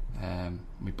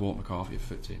 We bought McCarthy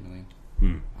for 15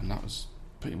 million, and that was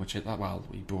pretty much it. That while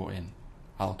we brought in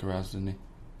Alcaraz, didn't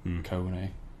he?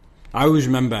 Kone. I always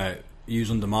remember you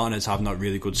under Martinez having that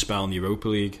really good spell in the Europa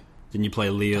League. Didn't you play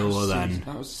Lille or then?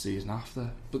 That was the season after.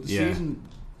 But the season,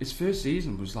 his first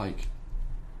season was like,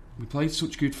 we played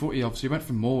such good footy. Obviously, we went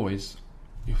from Moyes.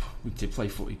 We did play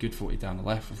good footy down the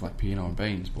left with like Pino and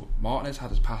Baines, but Martinez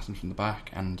had his passing from the back,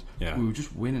 and we were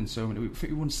just winning so many. I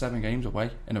think we won 7 games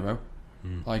away in a row.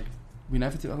 Like, we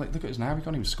never did. Like, look at us now; we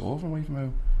can't even score from away from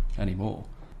home anymore.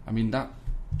 I mean, that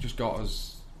just got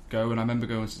us going. I remember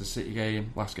going to the City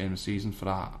game, last game of the season for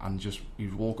that, and just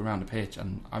you'd walk around the pitch,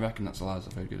 and I reckon that's the lads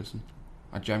of Goodison.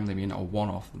 I generally mean not one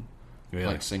off them,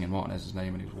 like singing Martinez's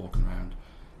name when he was walking around.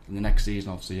 And the next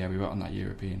season, obviously, we went on that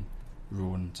European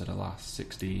run to the last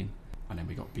 16, and then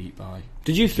we got beat by.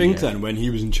 Did you think then, when he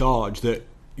was in charge, that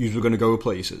you were going to go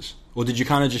places, or did you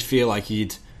kind of just feel like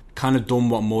he'd kind of done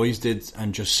what Moyes did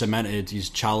and just cemented his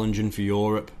challenging for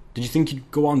Europe? Did you think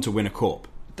he'd go on to win a cup?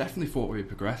 Definitely thought we were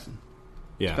progressing,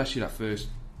 especially that first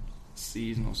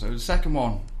season or so. The second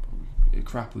one, a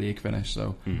crap league finish,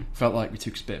 so felt like we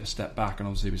took a bit of a step back, and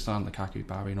obviously we signed Lukaku,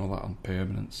 Barry and all that on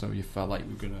permanent, so you felt like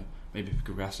we were going to maybe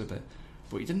progress a bit,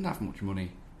 but he didn't have much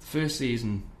money. The first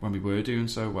season, when we were doing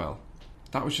so well,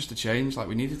 that was just a change. Like,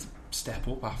 we needed to step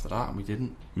up after that, and we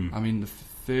didn't. I mean,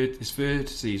 his third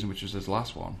season, which was his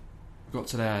last one, we got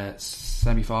to the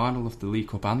semi-final of the League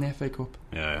Cup and the FA Cup.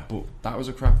 Yeah. But that was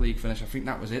a crap league finish. I think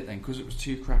that was it then, because it was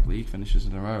 2 crap league finishes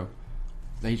in a row.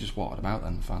 They just wanted him out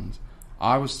then, the fans.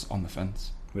 I was on the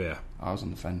fence. Yeah. I was on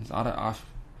the fence. I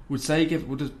would say if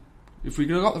we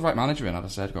could have got the right manager in, I'd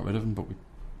have said got rid of him, but we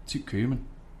took Koeman.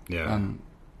 Yeah. And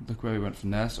look where we went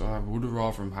from there. So I would have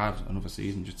rather him had another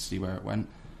season just to see where it went.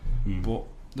 But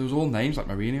there was all names like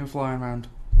Mourinho flying around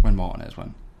when Martinez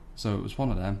went, so it was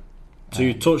one of them. So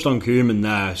you touched on Koeman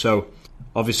there. So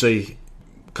obviously,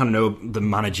 kind of know the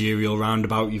managerial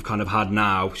roundabout you've kind of had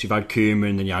now. So you've had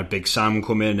Koeman, then you had Big Sam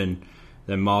come in, and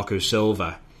then Marco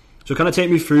Silva. So kind of take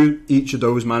me through each of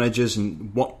those managers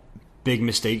and what big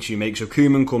mistakes you make. So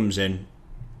Koeman comes in.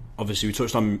 Obviously, we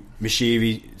touched on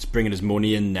Mashiri. It's bringing his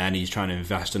money in, then he's trying to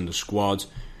invest in the squad.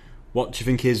 What do you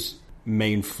think his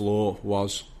main flaw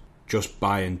was? Just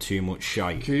buying too much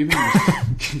shite.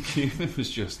 Koeman was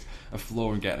just a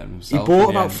flaw in getting them He himself. bought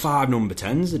about 5 number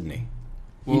 10s, didn't he?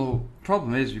 Well,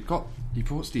 problem is, he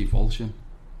brought Steve Walsh in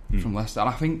from Leicester, and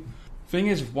I think thing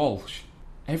is with Walsh,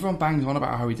 everyone bangs on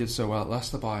about how he did so well at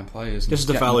Leicester buying players. This is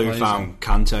the fellow who found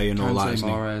Kante and all that, isn't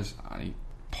he? Mahrez, and he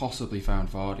possibly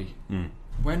found Vardy.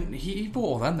 When he bought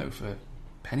all them though for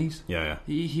pennies. Yeah.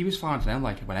 He was finding them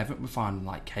like when Everton were finding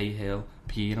like Cahill,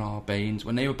 Pienaar, Baines,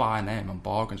 when they were buying them on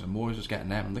bargains, and Moyes was getting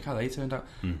them, and look how they turned out,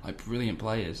 like brilliant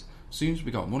players. As soon as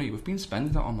we got money, we've been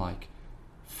spending it on like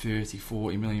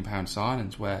 30-40 million pound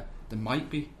signings, where there might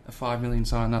be a 5 million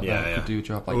sign that could do a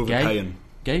job. Like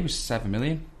Gay was 7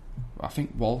 million. I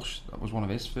think Walsh, that was one of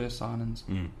his first signings,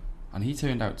 and he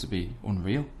turned out to be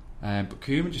unreal. But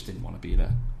Koeman just didn't want to be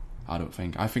there. I don't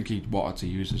think. I think he wanted to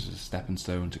use it as a stepping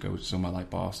stone to go to somewhere like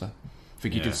Barca. I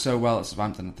think he did so well at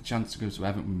Southampton, had the chance to go to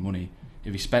Everton with money.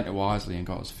 If he spent it wisely and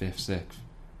got his 5th, 6th,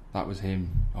 that was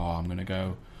him. Oh, I'm going to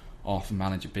go off and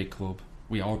manage a big club.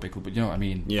 We are a big club, but you know what I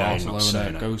mean? Yeah,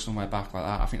 Barcelona, go somewhere back like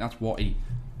that. I think that's what he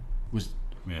was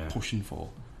pushing for.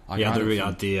 Like, he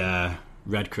had the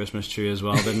red Christmas tree as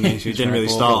well, didn't he? So he didn't really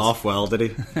start off well, did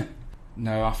he?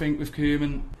 No, I think with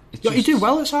Koeman... he did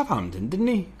well at Southampton, didn't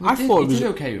he? I thought he did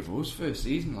okay with us first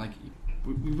season. Like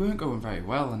we weren't going very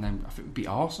well, and then I think we beat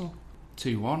Arsenal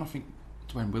 2-1. I think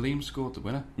it's when Williams scored the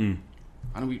winner,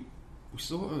 and we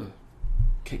sort of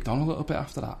kicked on a little bit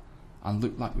after that and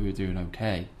looked like we were doing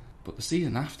okay. But the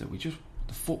season after, the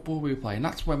football we were playing,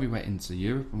 that's when we went into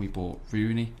Europe and we bought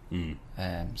Rooney,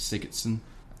 Sigurdsson,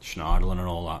 Schneiderlin and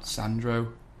all that.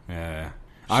 Sandro. Yeah.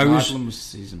 Schneiderlin was the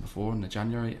season before in the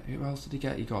January. Who else did he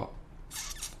get? He got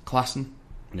Klassen.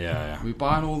 Yeah. We were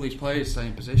buying all these players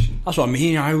same position. That's what I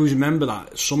mean. I always remember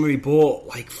that summer he bought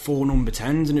like 4 number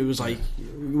 10s, and it was like,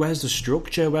 where's the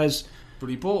structure? But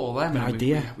he bought all them. The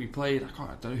idea. We played. I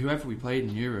don't know, whoever we played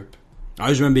in Europe. I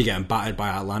always remember getting battered by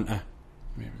Atlanta.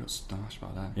 Yeah, we got smashed by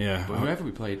them. Yeah. But whoever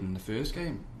we played in the first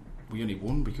game, we only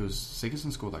won because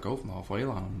Sigurdsson scored that goal from the halfway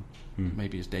line.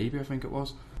 Maybe his debut, I think it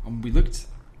was. And we looked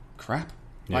crap.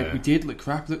 Like we did look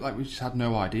crap. Looked like we just had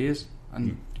no ideas.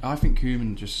 And I think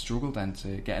Koeman just struggled then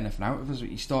to get anything out of us.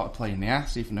 He started playing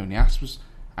Nias, even though Nias was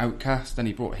outcast. Then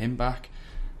he brought him back,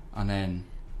 and then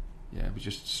we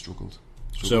just struggled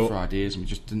for ideas, and we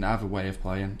just didn't have a way of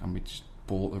playing, and we just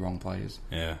bought the wrong players.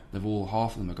 Yeah,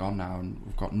 half of them are gone now, and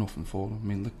we've got nothing for them. I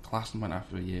mean, look, Klassen went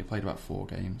after a year, played about 4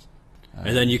 games.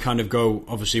 And then you kind of go,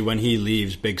 obviously when he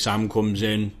leaves, Big Sam comes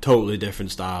in, totally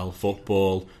different style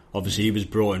football. Obviously he was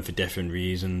brought in for different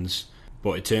reasons,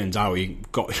 but it turns out he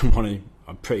got him on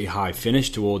a pretty high finish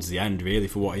towards the end, really,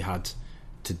 for what he had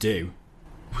to do.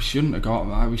 We shouldn't have got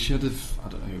him. We should have, I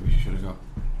don't know who we should have got,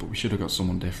 but we should have got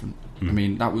someone different. I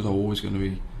mean, that was always going to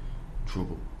be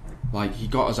trouble. Like, he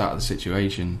got us out of the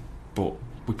situation, but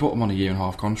we put him on a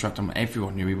 1.5-year contract, and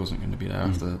everyone knew he wasn't going to be there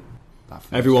after that.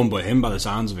 Everyone but him, by the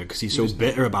sounds of it, because he's so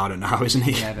bitter about it now, isn't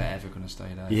he? He's never ever going to stay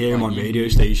there. You hear him on radio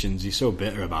stations, he's so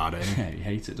bitter about it. Yeah, he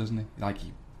hates it, doesn't he? Like,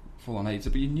 he full on hates it,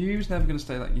 but you knew he was never going to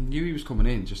stay there. You knew he was coming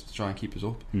in just to try and keep us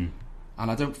up. And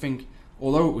I don't think,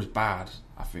 although it was bad,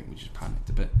 I think we just panicked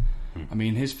a bit. I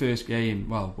mean, his first game,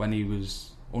 well, when he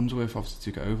was, Unsworth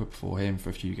obviously took it over before him for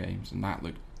a few games, and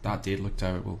that did look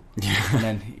terrible. And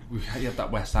then he had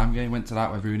that West Ham game, went to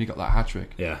that where Rooney got that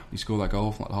hat-trick. Yeah. He scored that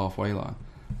goal from like the halfway line.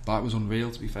 That was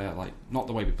unreal, to be fair. Like, not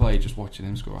the way we played, just watching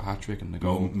him score a hat-trick and the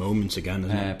goal. Moments again,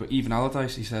 isn't it? But even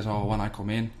Allardyce, he says, when I come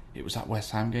in, it was that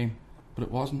West Ham game. But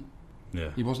it wasn't. Yeah.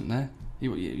 He wasn't there.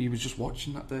 He was just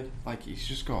watching that day. Like, he's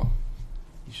just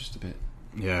a bit...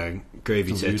 Yeah,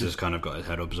 Gravy Tits has kind of got his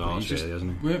head up his arse, really,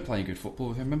 hasn't he? We weren't playing good football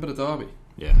with him. Remember the derby?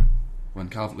 Yeah. When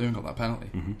Calvert-Lewin got that penalty,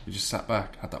 we just sat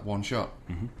back, had that one shot,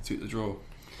 took the draw.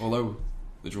 Although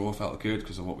the draw felt good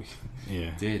because of what we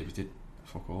did. We did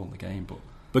fuck all in the game, but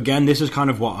again, this is kind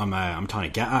of what I'm trying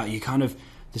to get at. You kind of,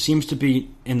 there seems to be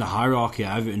in the hierarchy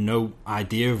at Everton no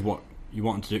idea of what you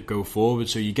want to go forward.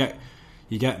 So you get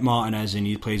Martinez in,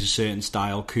 he plays a certain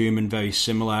style. Koeman very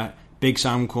similar. Big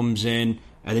Sam comes in,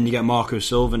 and then you get Marco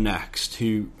Silva next,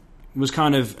 who was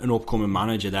kind of an upcoming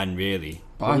manager then, really.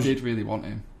 But I did really want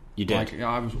him. You did? Like,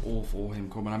 I was all for him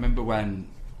coming. I remember when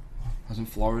I was in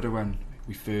Florida when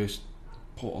we first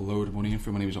put a load of money in for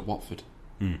him when he was at Watford.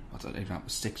 I don't know, even that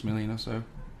was 6 million or so.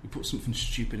 We put something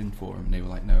stupid in for him, and they were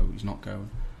like, no, he's not going.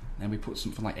 And then we put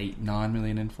something like 8-9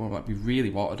 million in for him. Like, we really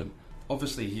wanted him.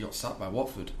 Obviously, he got sacked by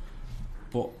Watford,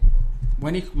 but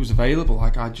when he was available,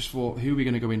 like, I just thought, who are we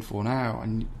going to go in for now?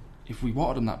 And if we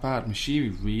wanted him that bad,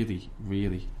 Mashiri really,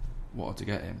 really wanted to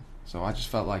get him. So I just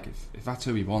felt like if that's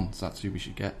who he wants, that's who we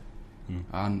should get.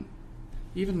 And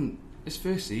even his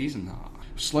first season,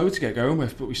 slow to get going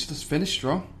with, but we just finished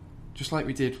strong, just like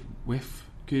we did with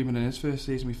Koeman in his first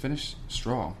season. We finished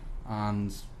strong,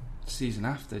 and season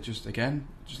after, just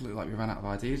looked like we ran out of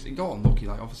ideas. It got unlucky.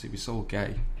 Like obviously we sold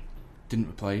Gay, didn't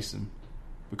replace him.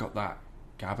 We got that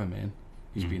Gavin in.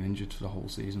 He's been injured for the whole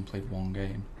season. Played 1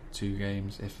 game, 2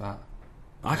 games, if that.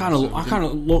 I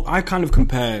kind of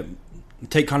compare.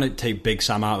 Take Big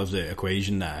Sam out of the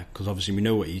equation there, because obviously we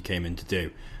know what he came in to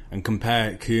do, and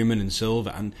compare Koeman and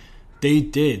Silva, and they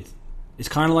did. It's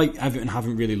kind of like Everton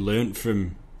haven't really learnt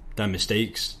from their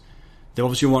mistakes. They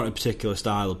obviously want a particular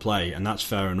style of play, and that's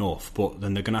fair enough, but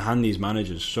then they're going to hand these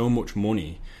managers so much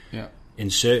money in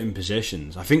certain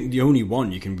positions. I think the only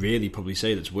one you can really probably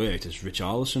say that's worked is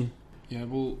Richarlison. Yeah,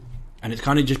 well... And it's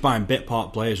kind of just buying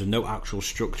bit-part players with no actual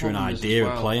structure and idea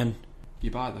of playing. You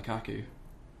buy Lukaku,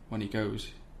 when he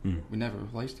goes, we never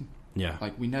replaced him. Yeah.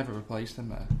 Like, we never replaced him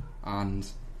there. And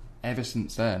ever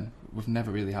since then, we've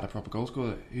never really had a proper goal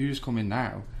scorer. Who's come in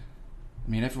now? I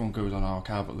mean, everyone goes on,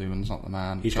 Calvert-Lewin's not the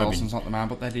man, Charleston's not the man,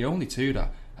 but they're the only two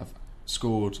that have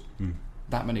scored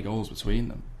that many goals between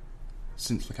them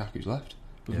since Lukaku's left.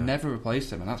 We've never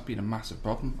replaced him, and that's been a massive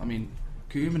problem. I mean,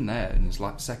 Koeman there in his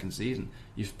second season,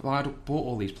 you've bought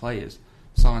all these players,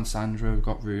 signed Sandro,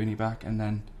 got Rooney back, and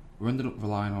then we ended up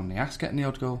relying on Nias getting the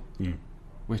odd goal,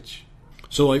 which...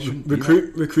 So, like,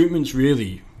 recruitment's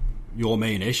really your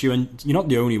main issue, and you're not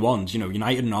the only ones. You know,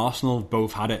 United and Arsenal have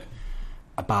both had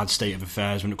a bad state of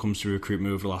affairs when it comes to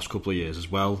recruitment over the last couple of years as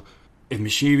well. If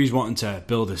Mashiri's wanting to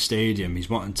build a stadium, he's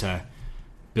wanting to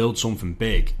build something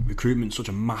big, recruitment's such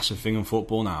a massive thing in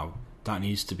football now that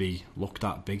needs to be looked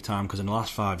at big time, because in the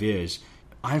last 5 years,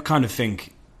 I kind of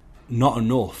think not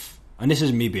enough, and this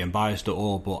isn't me being biased at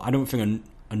all, but I don't think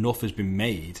enough has been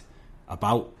made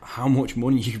about how much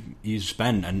money you've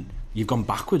spent, and you've gone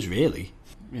backwards, really.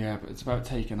 Yeah, but it's about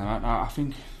taking them out. Now, I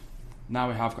think now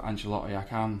we have got Ancelotti, I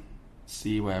can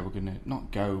see where we're going to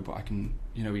not go, but I can,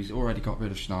 he's already got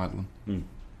rid of Schneiderlin,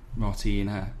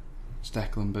 Martina,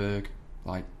 Stecklenburg,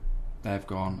 like, they've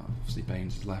gone. Obviously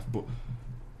Baines has left, but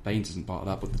Baines isn't part of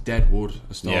that, but the dead wood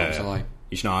are starting to, like,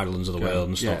 Schneiderlins of the world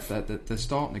and stuff. Yeah, they're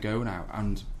starting to go now,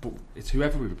 but it's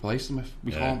whoever we replace them with.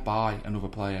 We can't buy another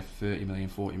player for 30 million,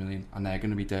 40 million, and they're going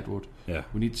to be deadwood. Yeah.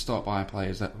 We need to start buying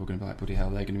players that we're going to be like, bloody hell,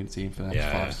 they're going to be the team for the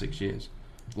next 5 or 6 years.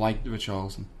 Like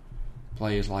Richarlison,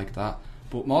 players like that.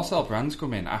 But Marcel Brand's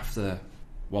come in after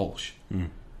Walsh,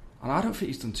 and I don't think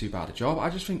he's done too bad a job. I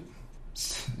just think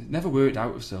it never worked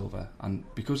out with Silva, and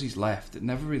because he's left, it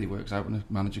never really works out when a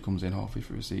manager comes in halfway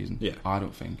through a season. Yeah. I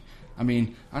don't think. I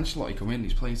mean, Ancelotti come in,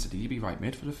 he's playing Sidibe right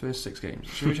mid for the first 6 games.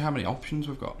 It shows you how many options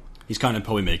we've got. He's kind of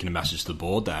probably making a message to the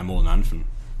board there more than anything.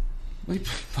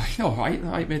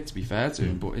 Right mid, to be fair to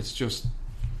him, but it's just,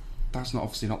 that's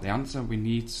obviously not the answer. We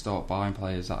need to start buying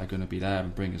players that are going to be there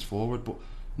and bring us forward. But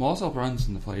Marcel Brands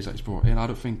and the players that he's brought in, I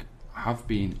don't think have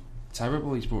been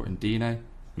terrible. He's brought in Dine,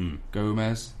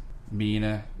 Gomez,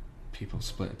 Mina. People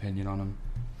split opinion on him.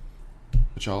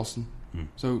 Charleston.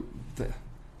 So the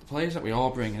players that we are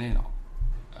bringing in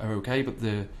are okay, but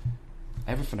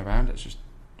everything around it's just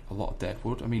a lot of dead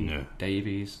wood. I mean,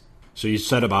 Davies. So you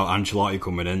said about Ancelotti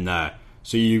coming in there.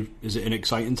 So is it an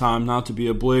exciting time now to be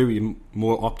a Blue? Are you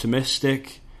more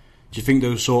optimistic? Do you think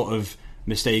those sort of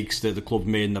mistakes that the club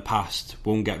made in the past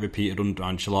won't get repeated under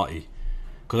Ancelotti?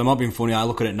 Because I'm not being funny, I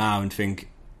look at it now and think,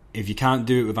 if you can't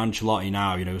do it with Ancelotti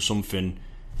now, something...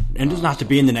 And it doesn't have to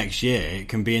be in the next year, it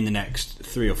can be in the next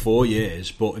 3 or 4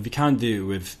 years, but if you can't do it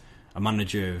with a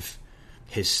manager of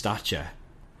his stature,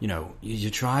 you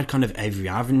tried kind of every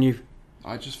avenue.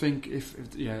 I just think if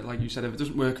like you said, if it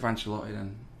doesn't work with Ancelotti,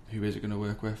 then who is it going to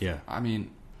work with? Yeah. I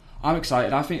mean, I'm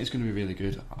excited. I think it's going to be really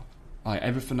good. Like,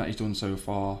 everything that he's done so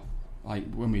far, like,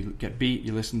 when we get beat,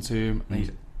 you listen to him,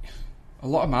 and a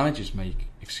lot of managers make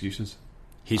excuses.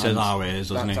 He says how it is,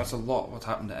 doesn't he? That's a lot what's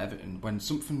happened at Everton. When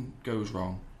something goes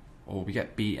wrong, or we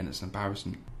get beat and it's an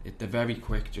embarrassment, they're very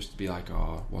quick just to be like,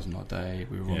 oh, it wasn't our day,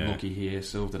 we were unlucky here,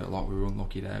 Silva did it a lot, we were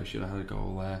unlucky there, we should have had a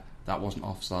goal there, that wasn't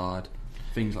offside,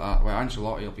 things like that. Where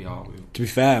Ancelotti will be, to be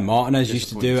fair, Martinez used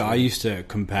to do it. I used to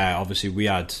compare, obviously we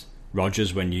had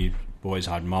Rodgers when you boys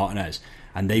had Martinez,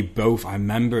 and they both, I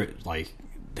remember it, like,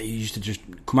 they used to just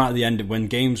come out at the end, when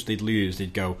games they'd lose,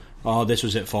 they'd go, oh, this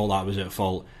was at fault, that was at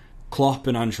fault. Klopp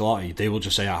and Ancelotti, they will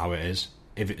just say how it is.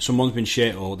 If someone's been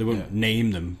shit, or they won't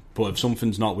name them, but if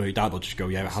something's not worked out, they'll just go,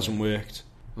 it hasn't worked.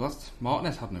 Well,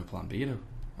 Martinez had no plan B though,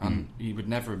 and he would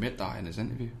never admit that in his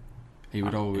interview. He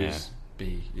would always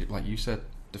be, like you said,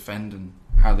 defending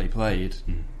how they played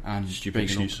and stupid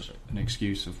excuses. An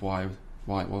excuse of why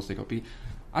it was they got beat.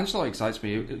 Ancelotti excites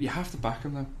me. You have to back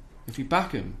him though. If you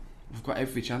back him, we've got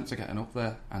every chance of getting up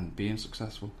there and being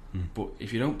successful. But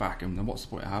if you don't back him, then what's the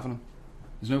point of having him?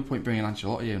 There's no point bringing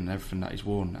Ancelotti in and everything that he's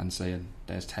won and saying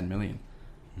there's 10 million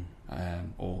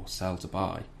or sell to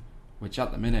buy, which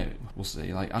at the minute, we'll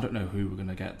see. Like, I don't know who we're going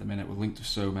to get at the minute. We're linked to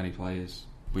so many players.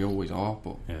 We always are,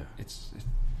 but it's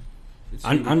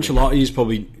Ancelotti's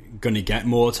probably going to get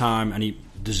more time, and he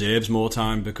deserves more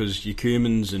time, because your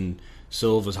Koemans and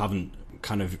Silvers haven't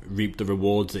kind of reaped the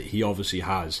rewards that he obviously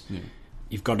has. Yeah.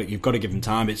 You've got to give him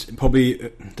time. It's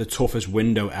probably the toughest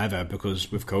window ever,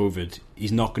 because with COVID,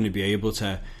 he's not going to be able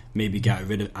to maybe get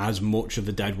rid of as much of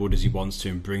the deadwood as he wants to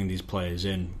and bring these players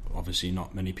in. Obviously,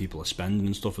 not many people are spending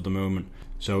and stuff at the moment,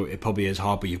 so it probably is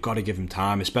hard. But you've got to give him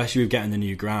time, especially with getting the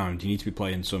new ground. You need to be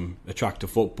playing some attractive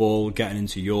football, getting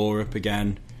into Europe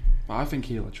again. I think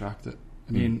he'll attract it.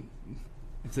 I mean,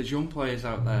 if there's young players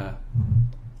out there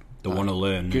that want to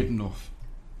learn, good enough,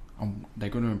 and they're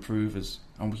going to improve us,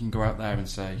 and we can go out there and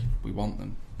say we want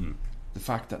them. The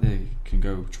fact that they can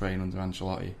go train under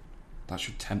Ancelotti, that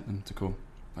should tempt them to come.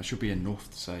 That should be enough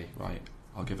to say, right,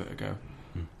 I'll give it a go.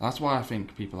 That's why I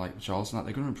think people like Charlton,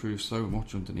 they're going to improve so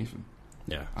much underneath him.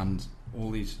 Yeah. And all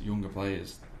these younger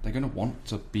players, they're going to want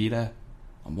to be there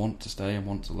and want to stay and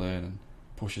want to learn and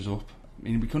push us up. I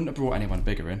mean, we couldn't have brought anyone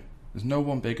bigger in. There's no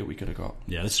one bigger we could have got.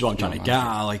 Yeah, this is what I'm trying to get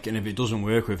at. Like, and if it doesn't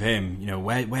work with him, you know,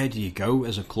 where do you go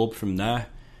as a club from there?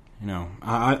 You know,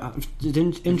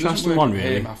 interesting one,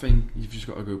 really. Him, I think you've just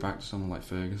got to go back to someone like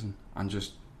Ferguson and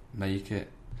just make it.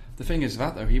 The thing is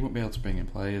that, though, he won't be able to bring in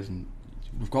players, and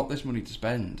we've got this money to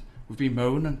spend. We've been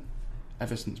moaning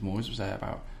ever since Moyes was there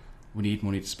about we need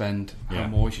money to spend. How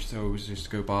Moyes used to always just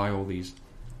go buy all these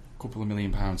couple of £1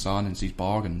 million signings, these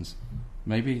bargains.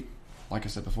 Maybe, like I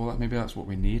said before, maybe that's what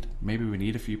we need. Maybe we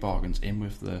need a few bargains in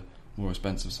with the more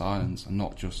expensive signings and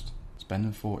not just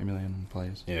spending 40 million on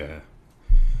players. Yeah.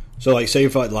 So, like, say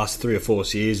for like the last 3 or 4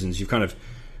 seasons, you've kind of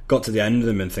got to the end of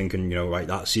them and thinking, you know, right,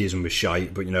 that season was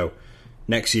shite, but, you know,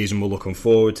 next season we're looking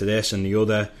forward to this and the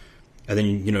other, and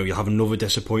then, you know, you'll have another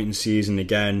disappointing season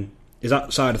again. Is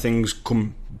that side of things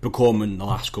become in the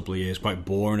last couple of years quite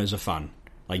boring as a fan?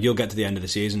 Like, you'll get to the end of the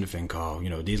season and think, oh, you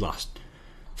know, these last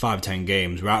 5 or 10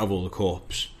 games, we're out of all the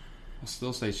cups. I'll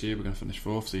still say to you, we're going to finish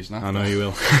 4th season after. I know you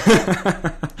will.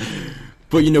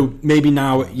 But, you know, maybe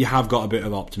now you have got a bit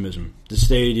of optimism. The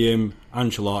stadium,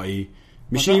 Ancelotti,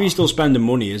 Mashiri's still spending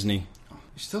money, isn't he?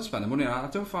 He's still spending money. I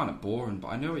don't find it boring, but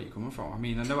I know where you're coming from. I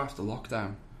mean, I know after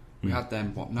lockdown, we had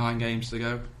them, 9 games to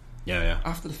go? Yeah.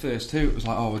 After the first 2, it was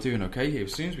like, oh, we're doing okay here.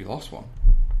 As soon as we lost one,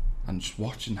 and just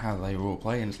watching how they were all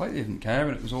playing, it's like they didn't care,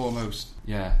 and it was almost,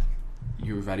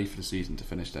 you were ready for the season to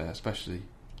finish there, especially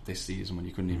this season when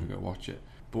you couldn't even go watch it.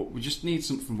 But we just need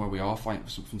something where we are fighting for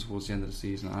something towards the end of the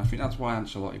season, and I think that's why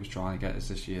Ancelotti was trying to get us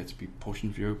this year to be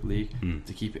pushing for Europa League,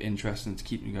 to keep it interesting, to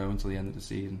keep me going until the end of the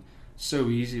season. So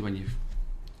easy when you've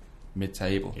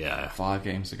mid-table, 5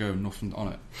 games to go, nothing on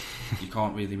it. You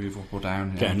can't really move up or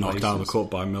down. Getting knocked out of the cup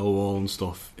by Millwall and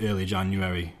stuff early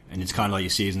January, and it's kind of like your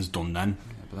season's done then.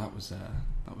 Yeah, but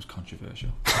that was controversial.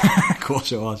 Of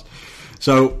course it was.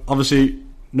 So obviously,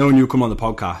 knowing you come on the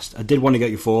podcast, I did want to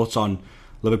get your thoughts on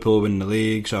Liverpool winning the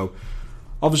league. So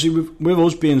obviously, with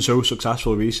us being so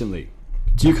successful recently,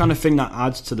 do you kind of think that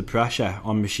adds to the pressure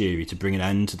on Mashiri to bring an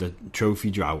end to the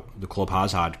trophy drought the club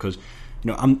has had? Because,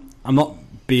 you know, I'm not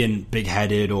being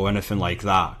big-headed or anything like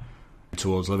that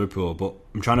towards Liverpool, but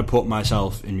I'm trying to put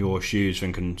myself in your shoes,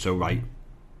 thinking, so right,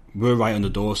 we're right on the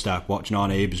doorstep, watching our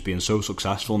neighbours being so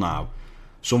successful now.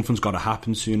 Something's got to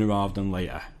happen sooner rather than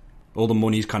later. All the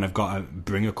money's kind of got to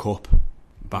bring a cup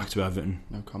back to Everton.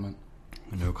 No comment.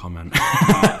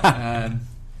 I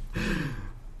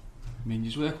mean,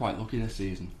 you were quite lucky this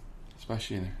season,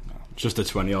 especially just the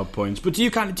 20 odd points. But do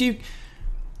you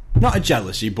not a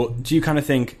jealousy, but do you kind of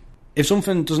think if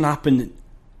something doesn't happen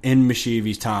in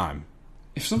Mashiri's time,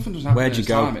 if something doesn't happen in his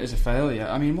go? time, it is a failure.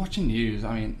 I mean, watching news,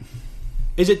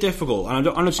 is it difficult? And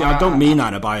I don't mean that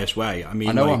in a biased way. I mean,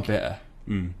 I know I'm bitter.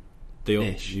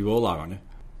 You all are, aren't you?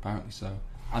 Apparently so.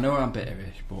 I know I'm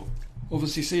bitter-ish, but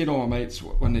obviously seeing all my mates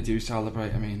when they do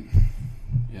celebrate,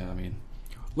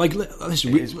 like,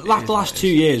 listen, the last 2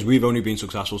 years we've only been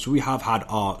successful, so we have had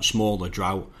our smaller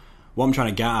drought. What I'm trying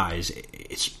to get at is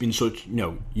it's been such, you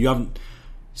know, you haven't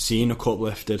seen a cup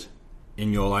lifted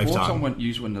in your lifetime. When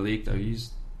you win the league, though, you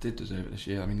did deserve it this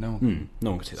year. I mean, no one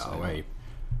can take that away.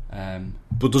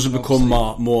 But does it become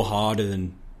more harder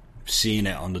than seeing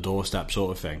it on the doorstep,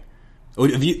 sort of thing? Or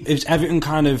is Everton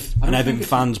kind of, and Everton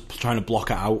fans trying to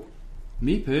block it out?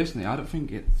 Me personally, I don't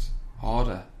think it's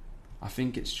harder. I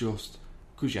think it's just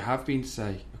because you have been to,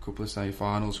 say, a couple of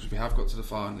semi-finals, because we have got to the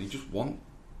final, you just want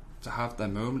to have their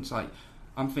moments. Like,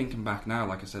 I'm thinking back now,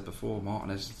 like I said before,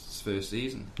 Martinez's first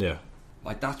season. Yeah.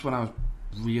 Like, that's when I was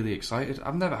really excited.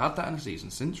 I've never had that in a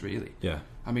season since, really. Yeah.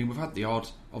 I mean, we've had the odd,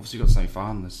 obviously got the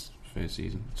semi-final this first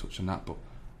season, touch on that, but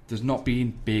there's not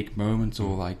been big moments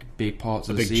or like big parts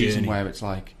of the season where it's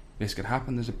like this could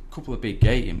happen. There's a couple of big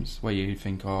games where you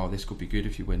think, oh, this could be good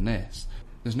if you win this.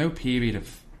 There's no period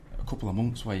of a couple of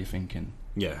months where you're thinking,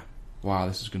 wow,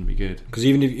 this is going to be good. Because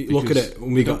even if you look at it,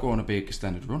 when we got go on a big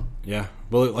extended run. Yeah,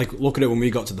 well, like look at it when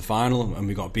we got to the final and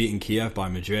we got beaten Kiev by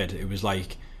Madrid. It was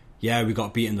like, yeah, we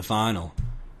got beaten in the final,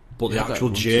 but the actual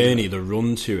journey, the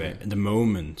run to it, the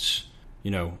moments,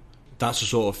 you know, that's the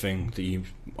sort of thing that you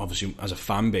obviously as a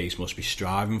fan base must be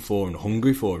striving for and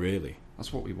hungry for. Really,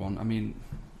 that's what we want. I mean,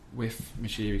 with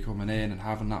Mashiri coming in and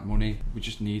having that money, we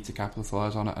just need to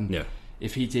capitalise on it. And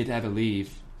if he did ever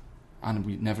leave, and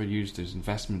we never used his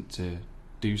investment to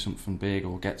do something big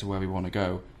or get to where we want to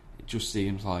go, it just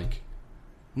seems like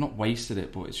not wasted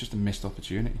it, but it's just a missed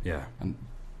opportunity. Yeah, and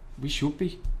we should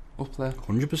be up there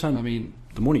 100%. I mean,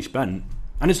 the money spent,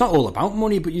 and it's not all about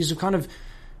money, but you've kind of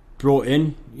brought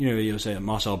in, you know, you'll say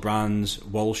Marcel Brands,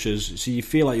 Walshers, so you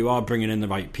feel like you are bringing in the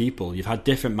right people. You've had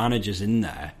different managers in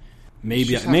there.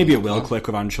 Maybe it will click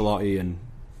with Ancelotti, and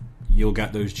you'll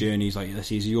get those journeys like this.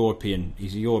 He's a European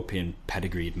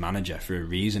pedigreed manager for a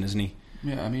reason, isn't he?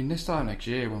 Yeah, I mean, this time next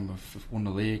year when we've won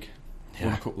the league,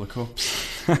 won a couple of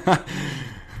cups.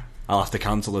 I'll have to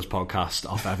cancel this podcast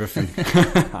off everything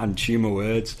and chew my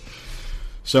words.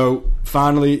 So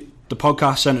finally, the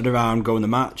podcast centred around going the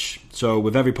match. So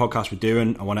with every podcast we're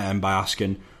doing, I want to end by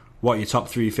asking what are your top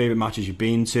 3 favourite matches you've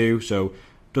been to. So it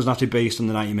doesn't have to be based on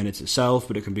the 90 minutes itself,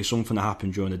 but it can be something that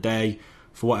happened during the day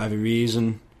for whatever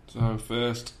reason. So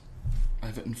first,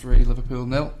 Everton 3, Liverpool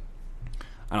 0.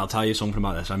 And I'll tell you something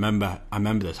about this. I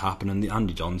remember this happening. The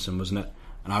Andy Johnson, wasn't it?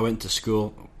 And I went to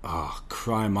school,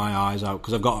 crying my eyes out,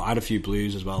 because I had a few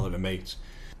blues as well with my mates,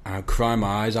 and I cried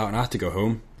my eyes out, and I had to go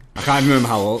home. I can't remember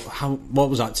what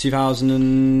was that?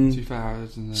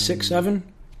 2006, 7,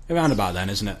 around about then,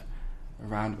 isn't it?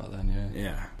 Around about then, yeah.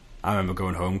 Yeah, I remember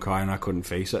going home crying. I couldn't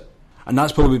face it, and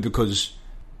that's probably because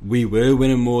we were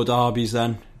winning more derbies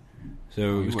then.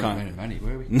 So we weren't winning many,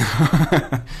 were we?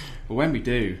 But when we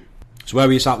do. So where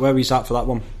were you sat? Where were you sat for that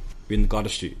one? We're in the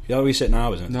Gladys Street. Yeah, where we sit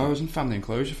now, isn't it? No, I was in family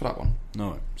enclosure for that one.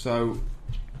 No. So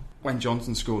when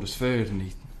Johnson scored his third and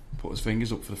he put his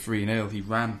fingers up for the 3-0, he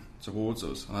ran towards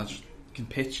us, and I can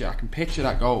picture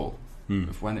that goal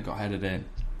of when it got headed in,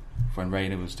 when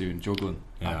Reina was doing juggling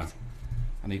act,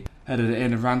 and he headed it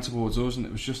in and ran towards us, and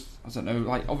it was just, I don't know,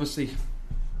 like, obviously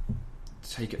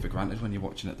take it for granted when you're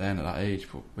watching it then at that age,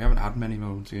 but we haven't had many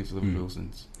moments against Liverpool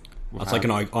since. That's like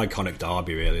an iconic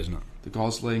derby, really, isn't it? The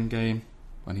Gosling game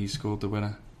when he scored the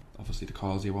winner, obviously the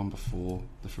Carsey one before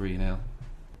the 3-0.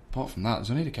 Apart from that,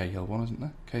 there's only the Cahill one, isn't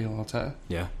there? Cahill Arteta.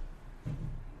 Yeah.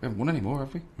 We haven't won any more,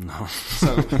 have we? No.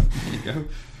 So there you go.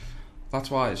 That's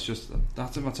why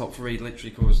that's in my top 3, literally,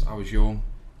 because I was young.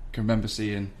 Can remember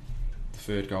seeing the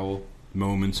third goal,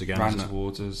 moments again, ran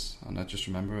towards us, and I just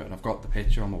remember it. And I've got the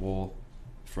picture on the wall,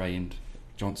 framed.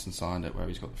 Johnson signed it where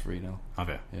he's got the 3-0. Have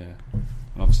you? Yeah.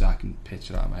 And obviously I can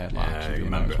picture that in my head, like, actually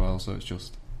remember as well. So it's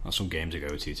just, that's some games to go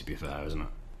to be fair, isn't it?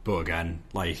 But again,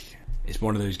 like, it's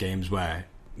one of those games where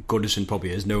Goodison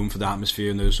probably is known for the atmosphere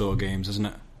in those sort of games, isn't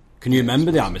it? Can you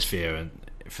remember the atmosphere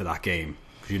for that game?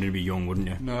 Because you'd be young, wouldn't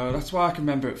you? No, that's why I can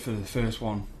remember it for the first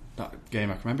one. That game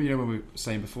I can remember, you know, when we were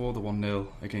saying before, the 1-0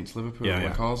 against Liverpool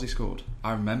where Carsey scored.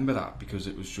 I remember that because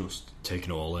it was just taking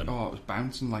it all in. Oh, it was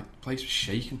bouncing, like the place was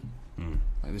shaking.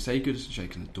 Like they say Goodison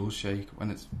shaking, it does shake.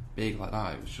 When it's big like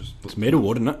that, it was just, it's made of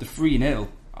wood, isn't it? The 3-0,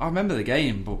 I remember the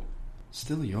game, but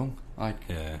still young. Like,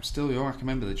 still young. I can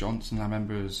remember the Johnson, I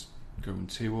remember us going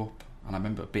 2 up, and I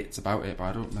remember bits about it, but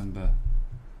I don't remember,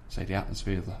 say, the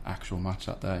atmosphere of the actual match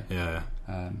that day.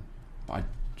 But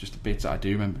just the bits that I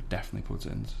do remember definitely puts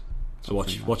it in. So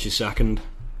what's your second?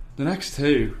 The next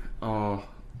 2 are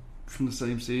from the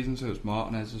same season, so it's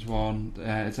Martinez's one.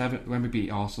 It's when we beat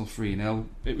Arsenal 3-0.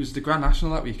 It was the Grand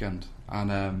National that weekend,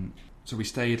 and so we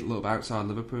stayed a little bit outside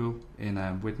Liverpool in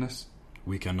Widnes.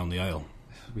 Weekend on the Ale.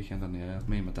 Weekend on the Ale.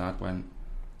 Me and my dad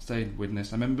stayed in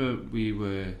Widnes. I remember we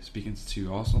were speaking to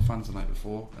 2 Arsenal fans the night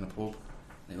before in a pub.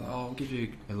 They were like, "Oh, I'll give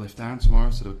you a lift down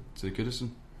tomorrow to the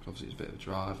Goodison." Obviously, it's a bit of a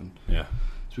drive, and so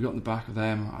we got in the back of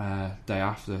them day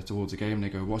after towards the game, and they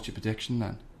go, "What's your prediction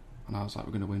then?" And I was like,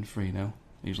 "We're going to win 3-0."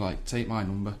 He was like, "Take my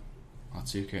number." I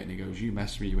took it, and he goes, "You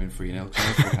mess with me, you win 3-0. What's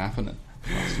happening?"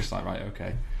 I was just like, right,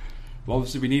 okay. But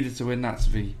obviously, we needed to win that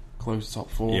to be close to top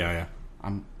 4.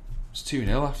 And it's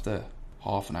 2-0 after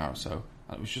half an hour or so.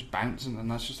 And it was just bouncing, and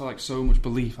that's just like so much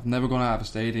belief. I've never gone out of a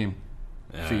stadium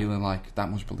feeling like that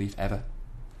much belief ever.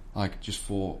 Like, just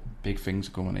thought big things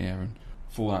are coming here, and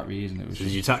for that reason, it was. So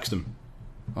did you text him?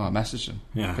 Oh, I messaged him.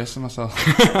 Yeah. Pissing myself.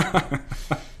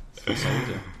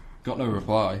 Got no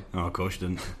reply. Oh, of course you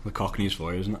didn't. The Cockneys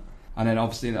for you, isn't it? And then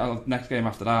obviously the next game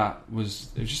after that was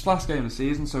just the last game of the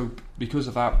season. So because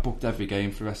of that, booked every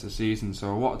game for the rest of the season.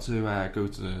 So I wanted to go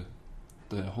to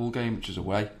the Hull game, which is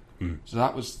away. So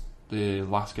that was the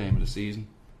last game of the season.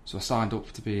 So I signed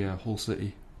up to be a Hull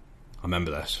City. I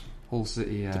remember this. Hull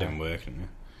City. It didn't work, didn't it?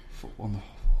 On the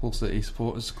Hull City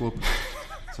supporters club,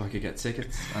 so I could get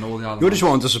tickets and all the other. You just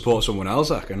wanted to support someone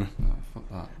else, I reckon. No, fuck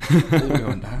that. All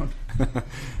going down.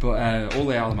 But all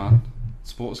the Isle of Man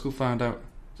supporters club found out.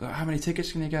 So how many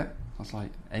tickets can you get? I was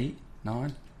like 8, 9.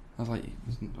 I was like,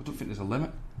 I don't think there's a limit.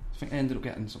 I think I ended up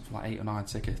getting something like 8 or 9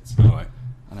 tickets. Oh, right.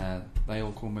 And they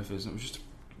all come with us. And it was just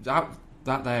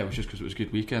that day. It was just because it was a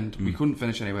good weekend. We couldn't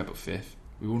finish anywhere but 5th.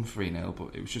 We won 3-0,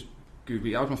 but it was just good.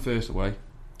 That was my first away.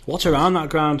 What's around that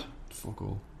ground? Fuck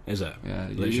all. Is it? Yeah,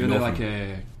 you know,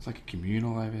 it's like a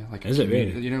communal area. Like is it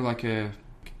really? You know, like a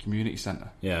community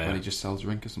centre. Yeah. Where they just sell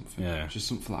drink or something. Yeah. Just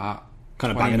something like that.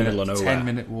 Kind of bang in the middle of nowhere.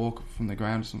 10-minute walk from the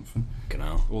ground or something.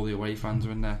 Genau. All the away fans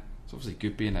are in there. It's obviously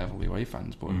good being there for the away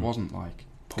fans, but it wasn't like...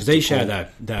 Because they share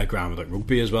their ground with like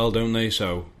rugby as well, don't they?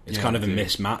 So it's kind of a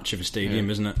mismatch of a stadium,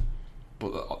 isn't it?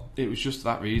 But it was just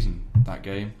that reason, that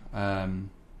game.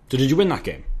 So did you win that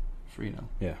game? 3-0.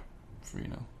 Yeah.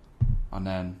 3-0. And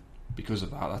then, because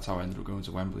of that, that's how I ended up going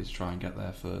to Wembley to try and get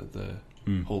there for the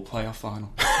whole playoff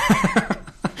final.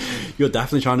 You're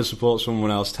definitely trying to support someone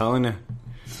else telling you.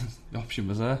 The option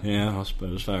was there. Yeah, I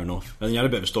suppose, fair enough. And you had a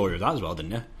bit of a story with that as well,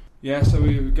 didn't you? Yeah, so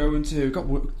we were going to... got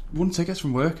won tickets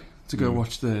from work to go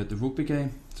watch the rugby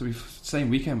game. So same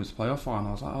weekend was the playoff final.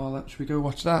 I was like, should we go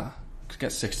watch that? Could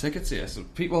get 6 tickets here. So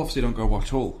people obviously don't go watch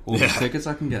Hull. All the tickets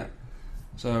I can get.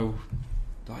 So,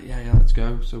 like, yeah, let's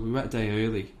go. So we went a day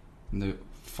early and the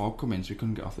fog come in, so we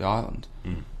couldn't get off the island.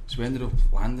 So we ended up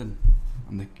landing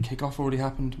and the kick-off already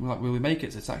happened. We're like, will we make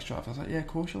it to taxi drive? I was like, yeah, of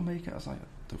course you'll make it. I was like, I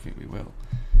don't think we will.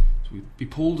 So he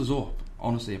pulled us up,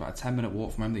 honestly, about a 10-minute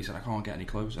walk from Wembley. He said, I can't get any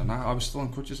closer. And I was still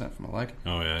on crutches then for my leg.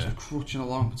 Oh, yeah. So crutching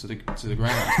along to the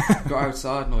ground. Got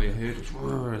outside and all you heard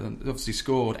was, and obviously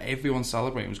scored. Everyone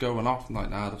celebrating, was going off. And like,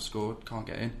 nah, they've scored, can't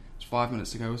get in. It's 5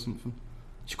 minutes to go or something.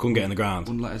 You couldn't get in the ground?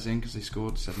 Wouldn't let us in because they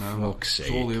scored. They said no.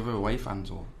 So all the other away fans,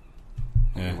 not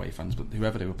the away fans, but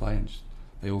whoever they were playing,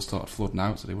 they all started flooding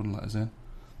out, so they wouldn't let us in.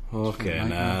 Okay,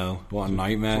 now what a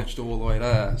nightmare. Touched all the way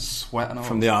there, sweating all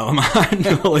from the Isle of Man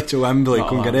all the way to Wembley,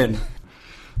 couldn't get in. So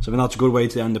I think that's a good way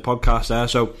to end the podcast there.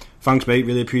 So thanks, mate,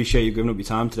 really appreciate you giving up your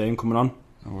time today and coming on.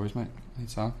 No worries, mate,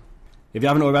 anytime. If you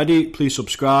haven't already, please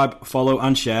subscribe, follow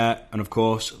and share, and of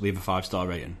course leave a 5-star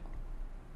rating.